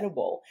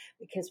incredible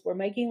because we're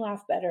making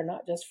life better,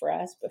 not just for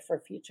us, but for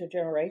future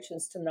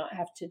generations to not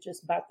have to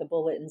just bite the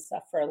bullet and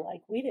suffer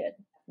like we did.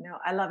 No,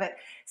 I love it.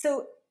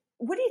 So,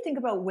 what do you think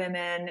about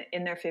women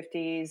in their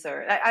 50s?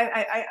 Or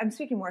I'm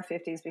speaking more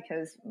 50s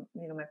because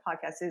my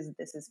podcast is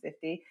This Is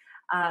 50.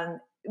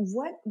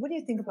 What do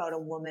you think about a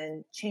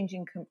woman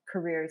changing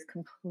careers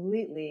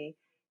completely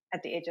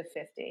at the age of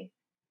 50?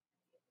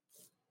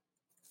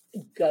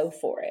 Go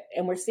for it.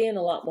 And we're seeing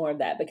a lot more of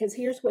that because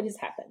here's what has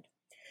happened,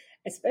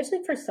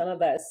 especially for some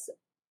of us.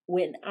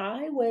 When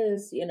I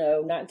was,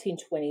 19,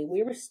 20,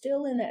 we were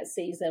still in that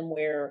season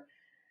where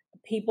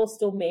people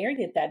still married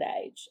at that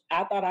age.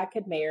 I thought I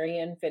could marry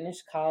and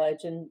finish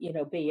college and,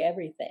 be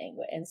everything.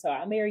 And so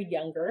I married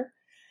younger.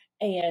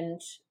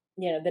 And,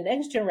 the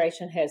next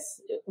generation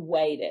has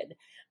waited.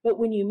 But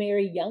when you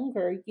marry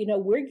younger,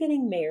 we're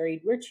getting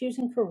married, we're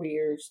choosing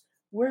careers,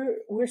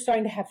 we're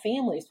starting to have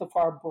families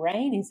before our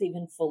brain is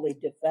even fully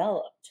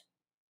developed.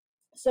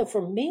 So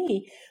for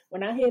me,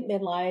 when I hit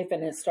midlife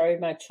and it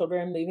started my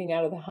children moving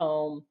out of the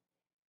home,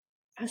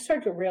 I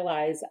started to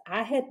realize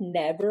I had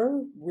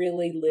never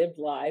really lived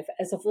life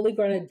as a fully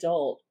grown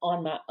adult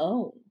on my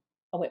own.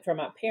 I went from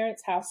my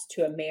parents' house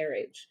to a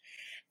marriage.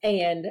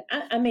 And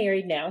I'm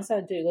married now, so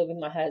I do live with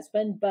my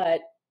husband, but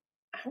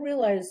I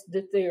realized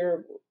that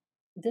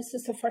this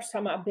is the first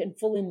time I've been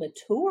fully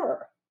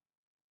mature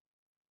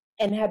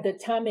and had the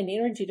time and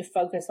energy to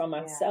focus on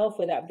myself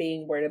without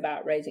being worried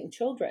about raising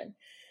children.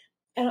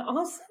 And I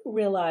also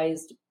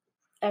realized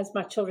as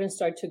my children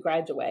started to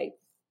graduate,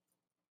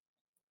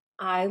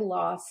 I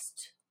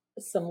lost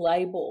some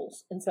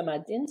labels and some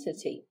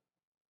identity.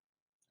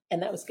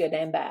 And that was good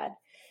and bad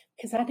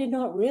because I did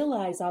not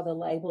realize all the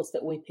labels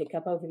that we pick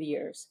up over the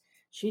years.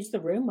 She's the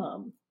room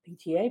mom,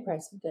 PTA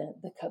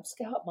president, the Cub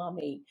Scout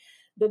mommy,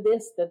 the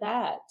this, the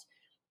that.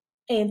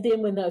 And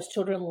then when those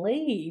children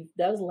leave,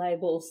 those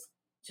labels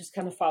just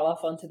kind of fall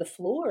off onto the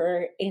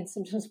floor. And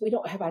sometimes we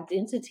don't have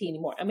identity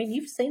anymore. I mean,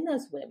 you've seen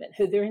those women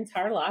who their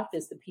entire life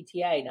is the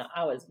PTA. Now,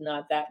 I was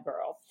not that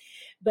girl,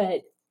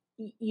 but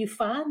you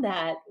find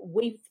that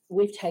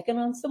we've taken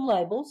on some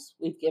labels.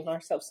 We've given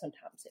ourselves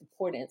sometimes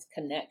importance,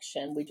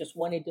 connection. We just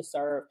wanted to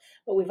serve,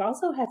 but we've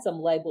also had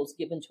some labels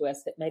given to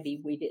us that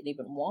maybe we didn't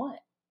even want.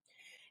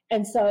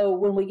 And so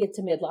when we get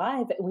to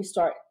midlife and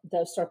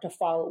those start to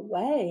fall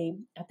away,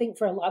 I think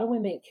for a lot of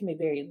women, it can be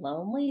very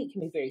lonely. It can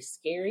be very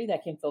scary.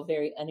 That can feel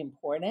very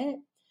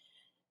unimportant.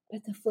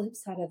 But the flip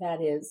side of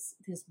that is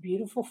this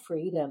beautiful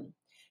freedom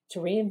to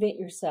reinvent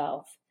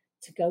yourself,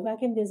 to go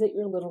back and visit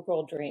your little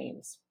girl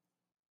dreams,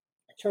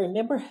 to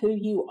remember who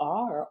you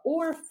are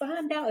or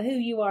find out who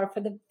you are for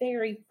the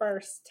very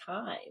first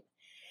time.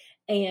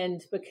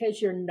 And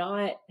because you're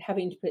not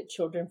having to put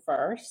children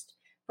first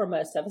for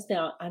most of us.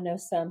 Now, I know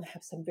some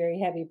have some very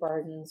heavy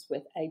burdens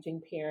with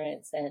aging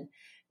parents and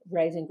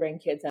raising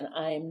grandkids, and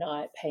I am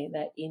not paying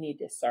that any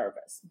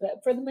disservice.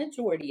 But for the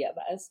majority of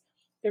us,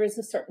 there is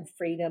a certain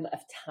freedom of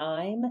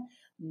time,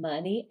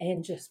 money,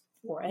 and just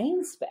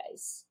brain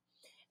space.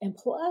 And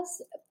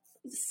plus,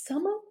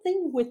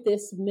 something with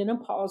this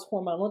menopause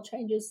hormonal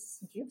changes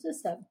gives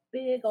us a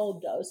big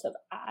old dose of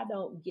I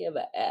don't give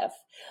a F.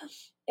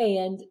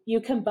 And you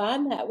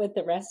combine that with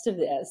the rest of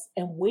this,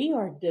 and we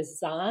are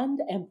designed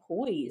and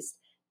poised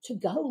to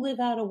go live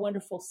out a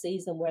wonderful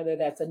season, whether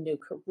that's a new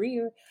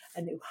career,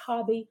 a new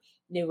hobby,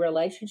 new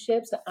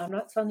relationships. I'm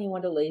not telling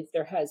anyone to leave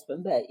their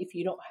husband, but if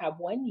you don't have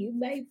one, you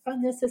may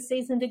find this a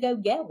season to go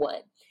get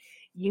one.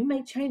 You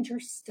may change your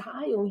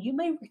style. You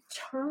may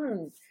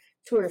return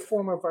to a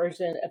former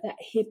version of that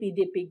hippy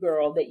dippy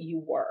girl that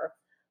you were.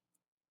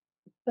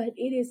 But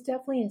it is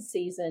definitely a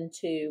season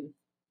to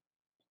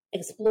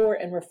explore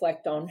and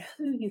reflect on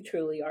who you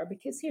truly are.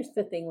 Because here's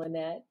the thing,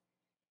 Lynette.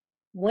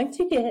 Once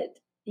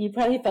you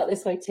probably felt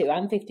this way too.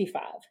 I'm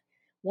 55.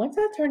 Once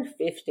I turned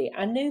 50,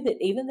 I knew that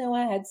even though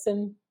I had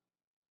some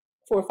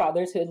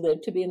forefathers who had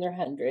lived to be in their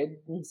 100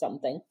 and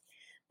something,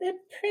 that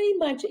pretty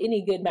much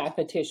any good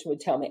mathematician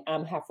would tell me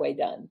I'm halfway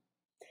done.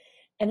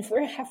 And if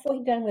we're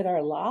halfway done with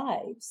our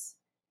lives,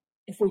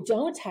 if we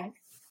don't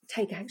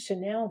take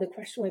action now, the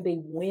question would be,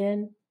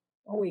 when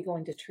are we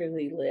going to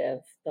truly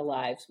live the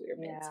lives we are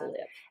meant to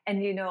live? And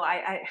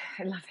I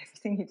love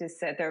everything you just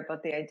said there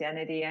about the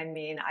identity. I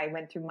mean, I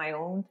went through my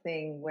own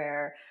thing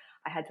where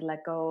I had to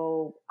let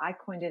go. I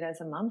coined it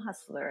as a mom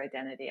hustler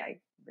identity. I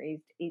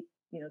raised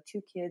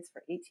 2 kids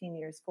for 18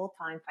 years, full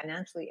time,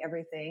 financially,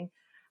 everything.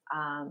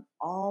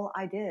 All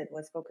I did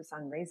was focus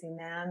on raising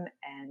them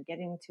and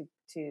getting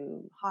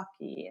to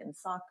hockey and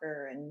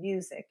soccer and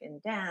music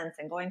and dance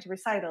and going to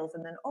recitals.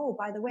 And then, oh,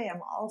 by the way,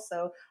 I'm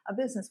also a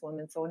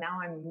businesswoman. So now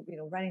I'm,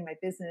 running my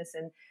business.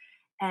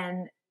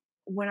 And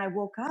when I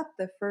woke up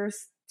the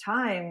first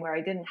time where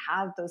I didn't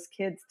have those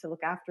kids to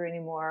look after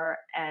anymore,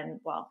 and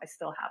well, I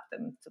still have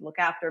them to look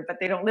after, but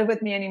they don't live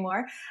with me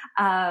anymore.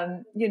 I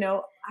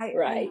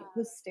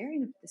was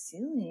staring up at the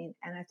ceiling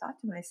and I thought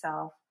to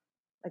myself,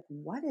 like,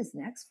 what is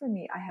next for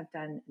me? I have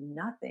done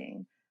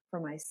nothing for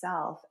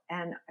myself.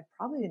 And I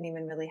probably didn't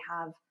even really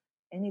have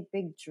any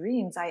big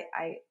dreams.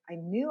 I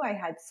knew I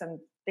had some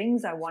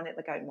things I wanted.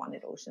 Like I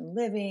wanted ocean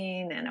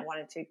living, and I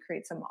wanted to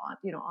create some,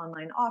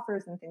 online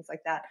offers and things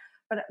like that.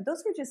 But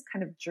those were just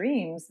kind of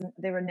dreams.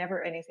 They were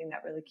never anything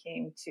that really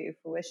came to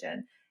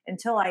fruition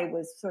until I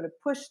was sort of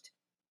pushed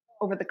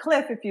over the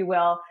cliff, if you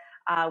will,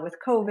 with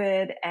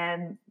COVID,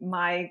 and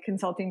my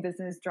consulting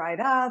business dried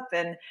up.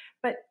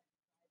 But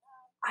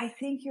I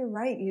think you're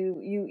right.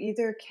 You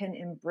either can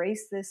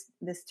embrace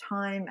this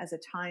time as a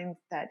time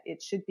that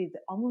it should be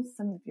almost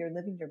some of you're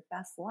living your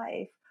best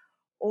life,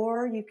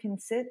 or you can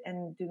sit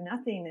and do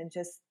nothing and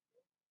just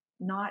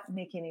not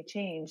make any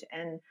change.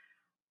 And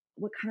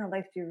what kind of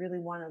life do you really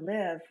want to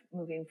live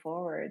moving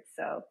forward?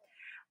 So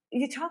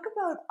you talk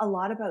about a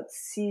lot about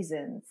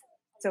seasons.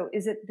 So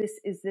is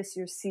this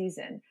your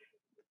season?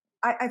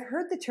 I've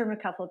heard the term a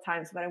couple of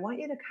times, but I want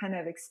you to kind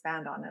of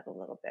expand on it a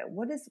little bit.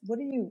 What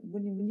do you,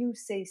 when you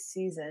say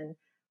season,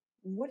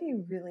 what are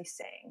you really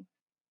saying?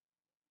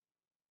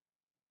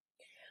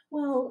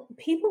 Well,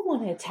 people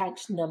want to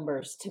attach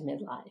numbers to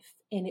midlife.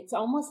 And it's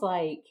almost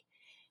like,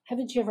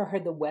 haven't you ever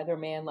heard the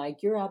weatherman?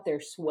 Like you're out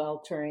there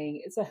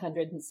sweltering, it's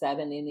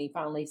 107, and he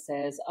finally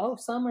says, "Oh,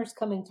 summer's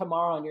coming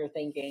tomorrow." And you're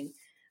thinking,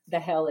 the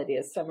hell it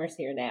is. Summer's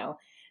here now.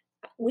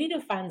 We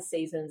define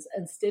seasons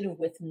instead of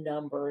with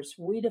numbers,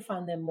 we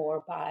define them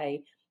more by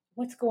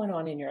what's going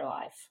on in your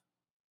life.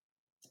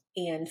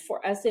 And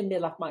for us in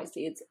Midlife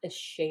Mindset, it's a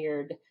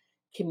shared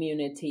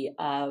community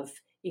of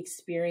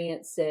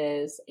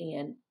experiences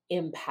and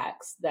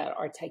impacts that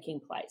are taking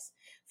place.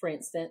 For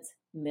instance,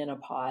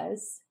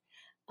 menopause,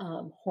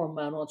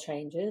 hormonal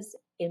changes,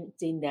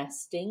 empty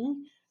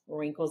nesting,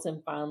 wrinkles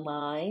and fine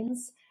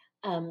lines,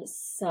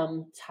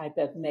 some type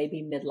of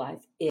maybe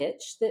midlife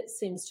itch that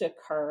seems to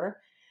occur.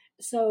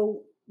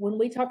 So when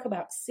we talk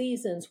about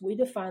seasons, we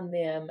define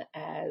them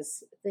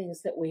as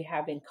things that we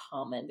have in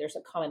common. There's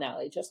a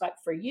commonality, just like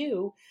for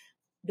you,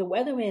 the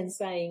weatherman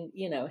saying,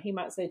 he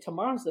might say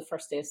tomorrow's the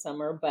first day of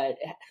summer, but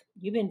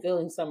you've been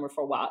feeling summer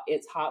for a while.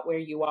 It's hot where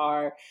you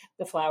are.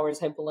 The flowers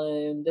have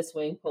bloomed. The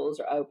swimming pools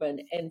are open.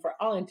 And for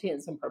all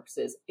intents and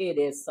purposes, it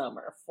is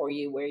summer for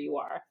you where you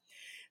are.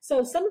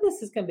 So some of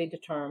this is going to be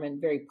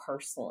determined very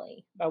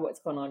personally by what's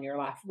going on in your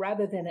life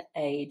rather than an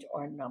age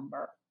or a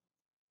number.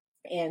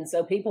 And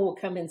so people will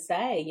come and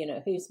say,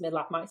 who's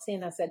midlife mindset?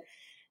 And I said,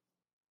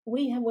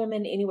 we have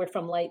women anywhere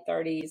from late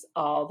 30s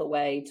all the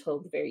way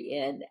till the very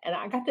end. And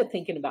I got to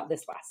thinking about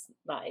this last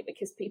night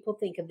because people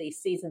think of these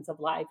seasons of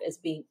life as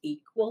being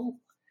equal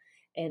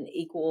and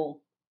equally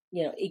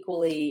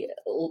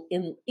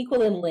in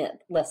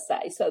length, let's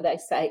say. So they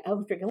say,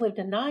 oh, if you're going to live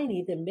to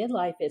 90, then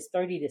midlife is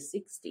 30 to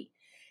 60.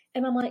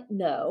 And I'm like,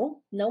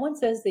 no one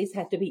says these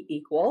have to be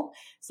equal.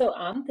 So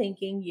I'm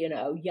thinking,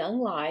 young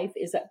life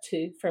is up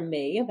to, for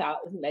me, about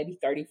maybe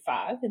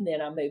 35. And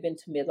then I move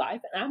into midlife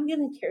and I'm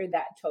going to carry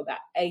that to about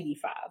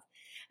 85.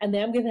 And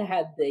then I'm going to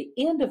have the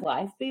end of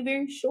life be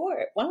very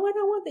short. Why would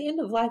I want the end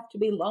of life to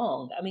be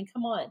long? I mean,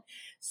 come on.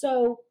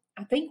 So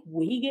I think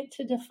we get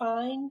to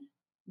define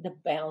the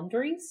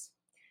boundaries.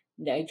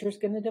 Nature's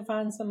going to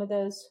define some of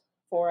those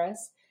for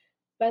us.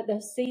 But the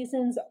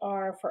seasons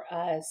are for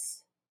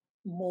us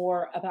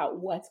more about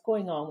what's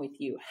going on with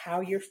you, how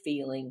you're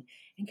feeling,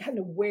 and kind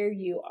of where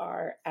you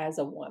are as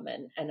a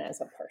woman and as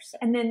a person.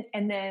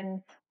 And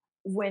then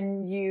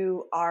when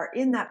you are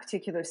in that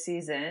particular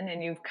season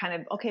and you've kind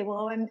of, okay,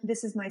 well,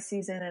 this is my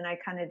season and I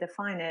kind of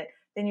define it,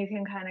 then you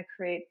can kind of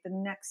create the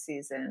next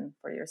season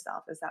for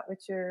yourself. Is that what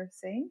you're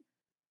saying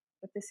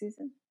with the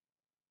season?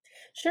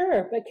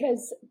 Sure,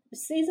 because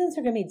seasons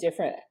are going to be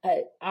different.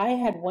 I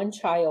had one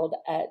child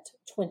at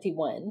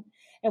 21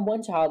 and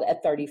one child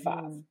at 35.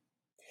 Mm.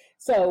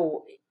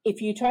 So if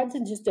you tried to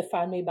just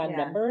define me by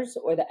numbers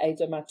or the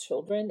age of my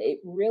children, it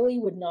really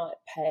would not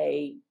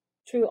pay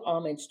true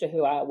homage to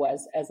who I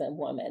was as a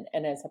woman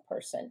and as a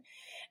person.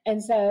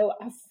 And so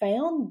I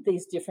found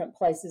these different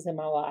places in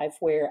my life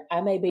where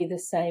I may be the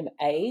same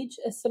age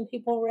as some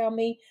people around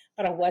me,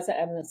 but I wasn't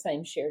having the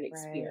same shared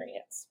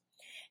experience.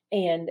 Right.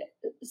 And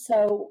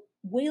so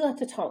we like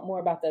to talk more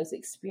about those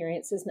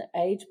experiences, and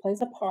age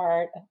plays a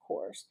part, of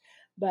course,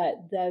 but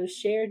those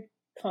shared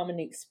common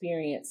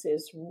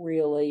experiences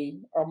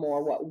really are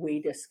more what we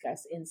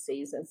discuss in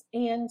seasons.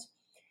 And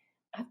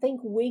I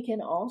think we can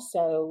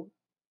also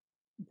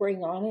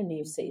bring on a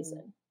new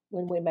season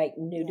when we make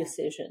new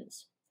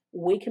decisions.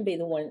 We can be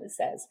the one that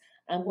says,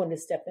 I'm going to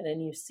step in a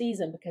new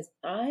season because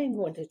I'm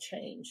going to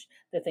change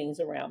the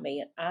things around me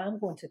and I'm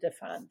going to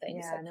define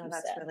things. Yeah, no,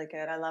 that's really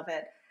good. I love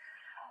it.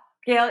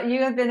 Gail,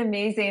 you have been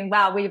amazing.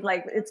 Wow,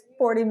 it's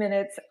 40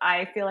 minutes.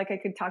 I feel like I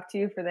could talk to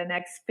you for the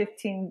next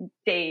 15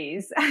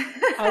 days.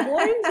 I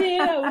warned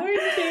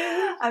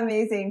you.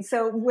 Amazing.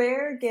 So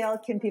where, Gail,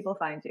 can people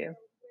find you?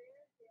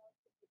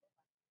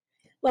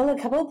 Well, a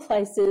couple of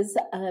places.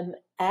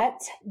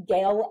 At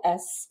Gail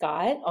S.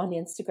 Scott on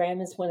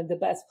Instagram is one of the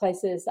best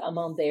places. I'm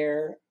on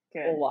there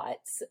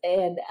lots.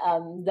 And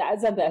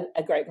that's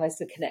a great place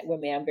to connect with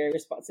me. I'm very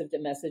responsive to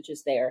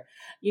messages there.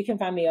 You can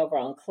find me over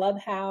on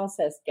Clubhouse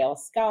as Gail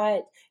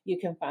Scott. You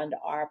can find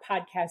our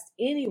podcast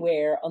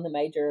anywhere on the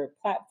major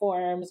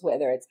platforms,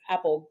 whether it's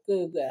Apple,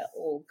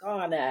 Google,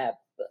 Ghana,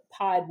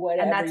 pod,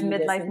 whatever And that's you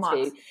Midlife listen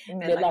Moxie. to.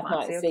 Midlife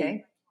Moxie,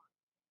 okay.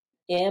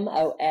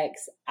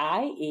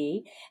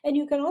 MOXIE. And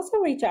you can also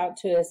reach out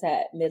to us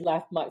at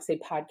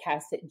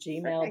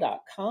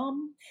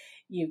midlifemoxiepodcast@gmail.com.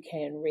 You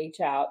can reach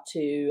out to,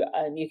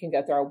 you can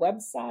go through our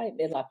website,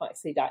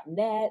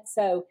 midlifemoxie.net.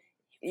 So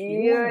if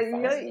you want to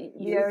find me,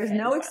 there's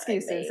no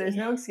excuses. There's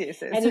no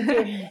excuses. And if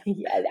you're,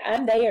 yeah,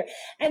 I'm there.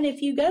 And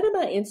if you go to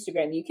my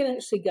Instagram, you can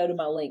actually go to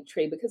my link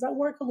tree because I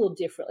work a little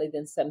differently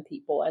than some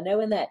people. I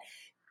know in that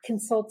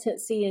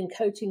consultancy and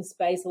coaching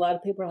space, a lot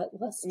of people are like,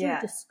 let's do a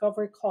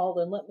discovery call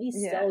and let me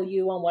sell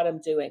you on what I'm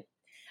doing.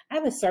 I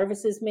have a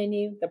services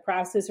menu. The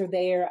prices are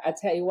there. I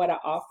tell you what I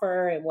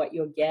offer and what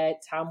you'll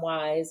get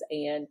time-wise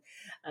and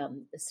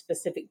the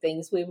specific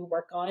things we would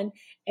work on.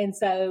 And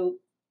so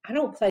I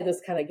don't play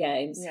those kind of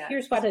games.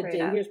 Here's what I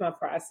do. Here's my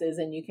prices.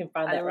 And you can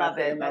find that right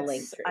there in my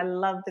link tree. I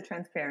love the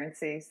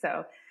transparency.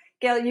 So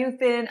Gail, you've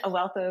been a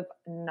wealth of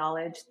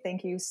knowledge.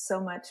 Thank you so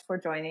much for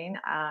joining.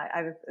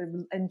 I've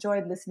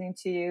enjoyed listening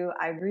to you.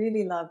 I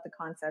really love the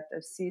concept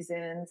of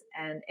seasons,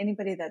 and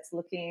anybody that's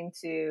looking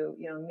to,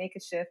 make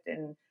a shift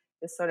and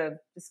just sort of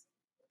just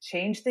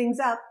change things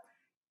up.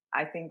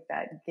 I think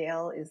that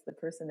Gail is the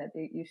person that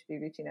you should be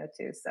reaching out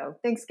to. So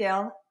thanks,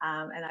 Gail.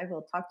 And I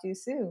will talk to you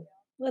soon.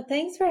 Well,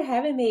 thanks for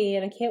having me.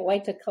 And I can't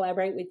wait to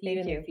collaborate with you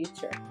in the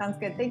future. Sounds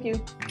good. Thank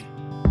you.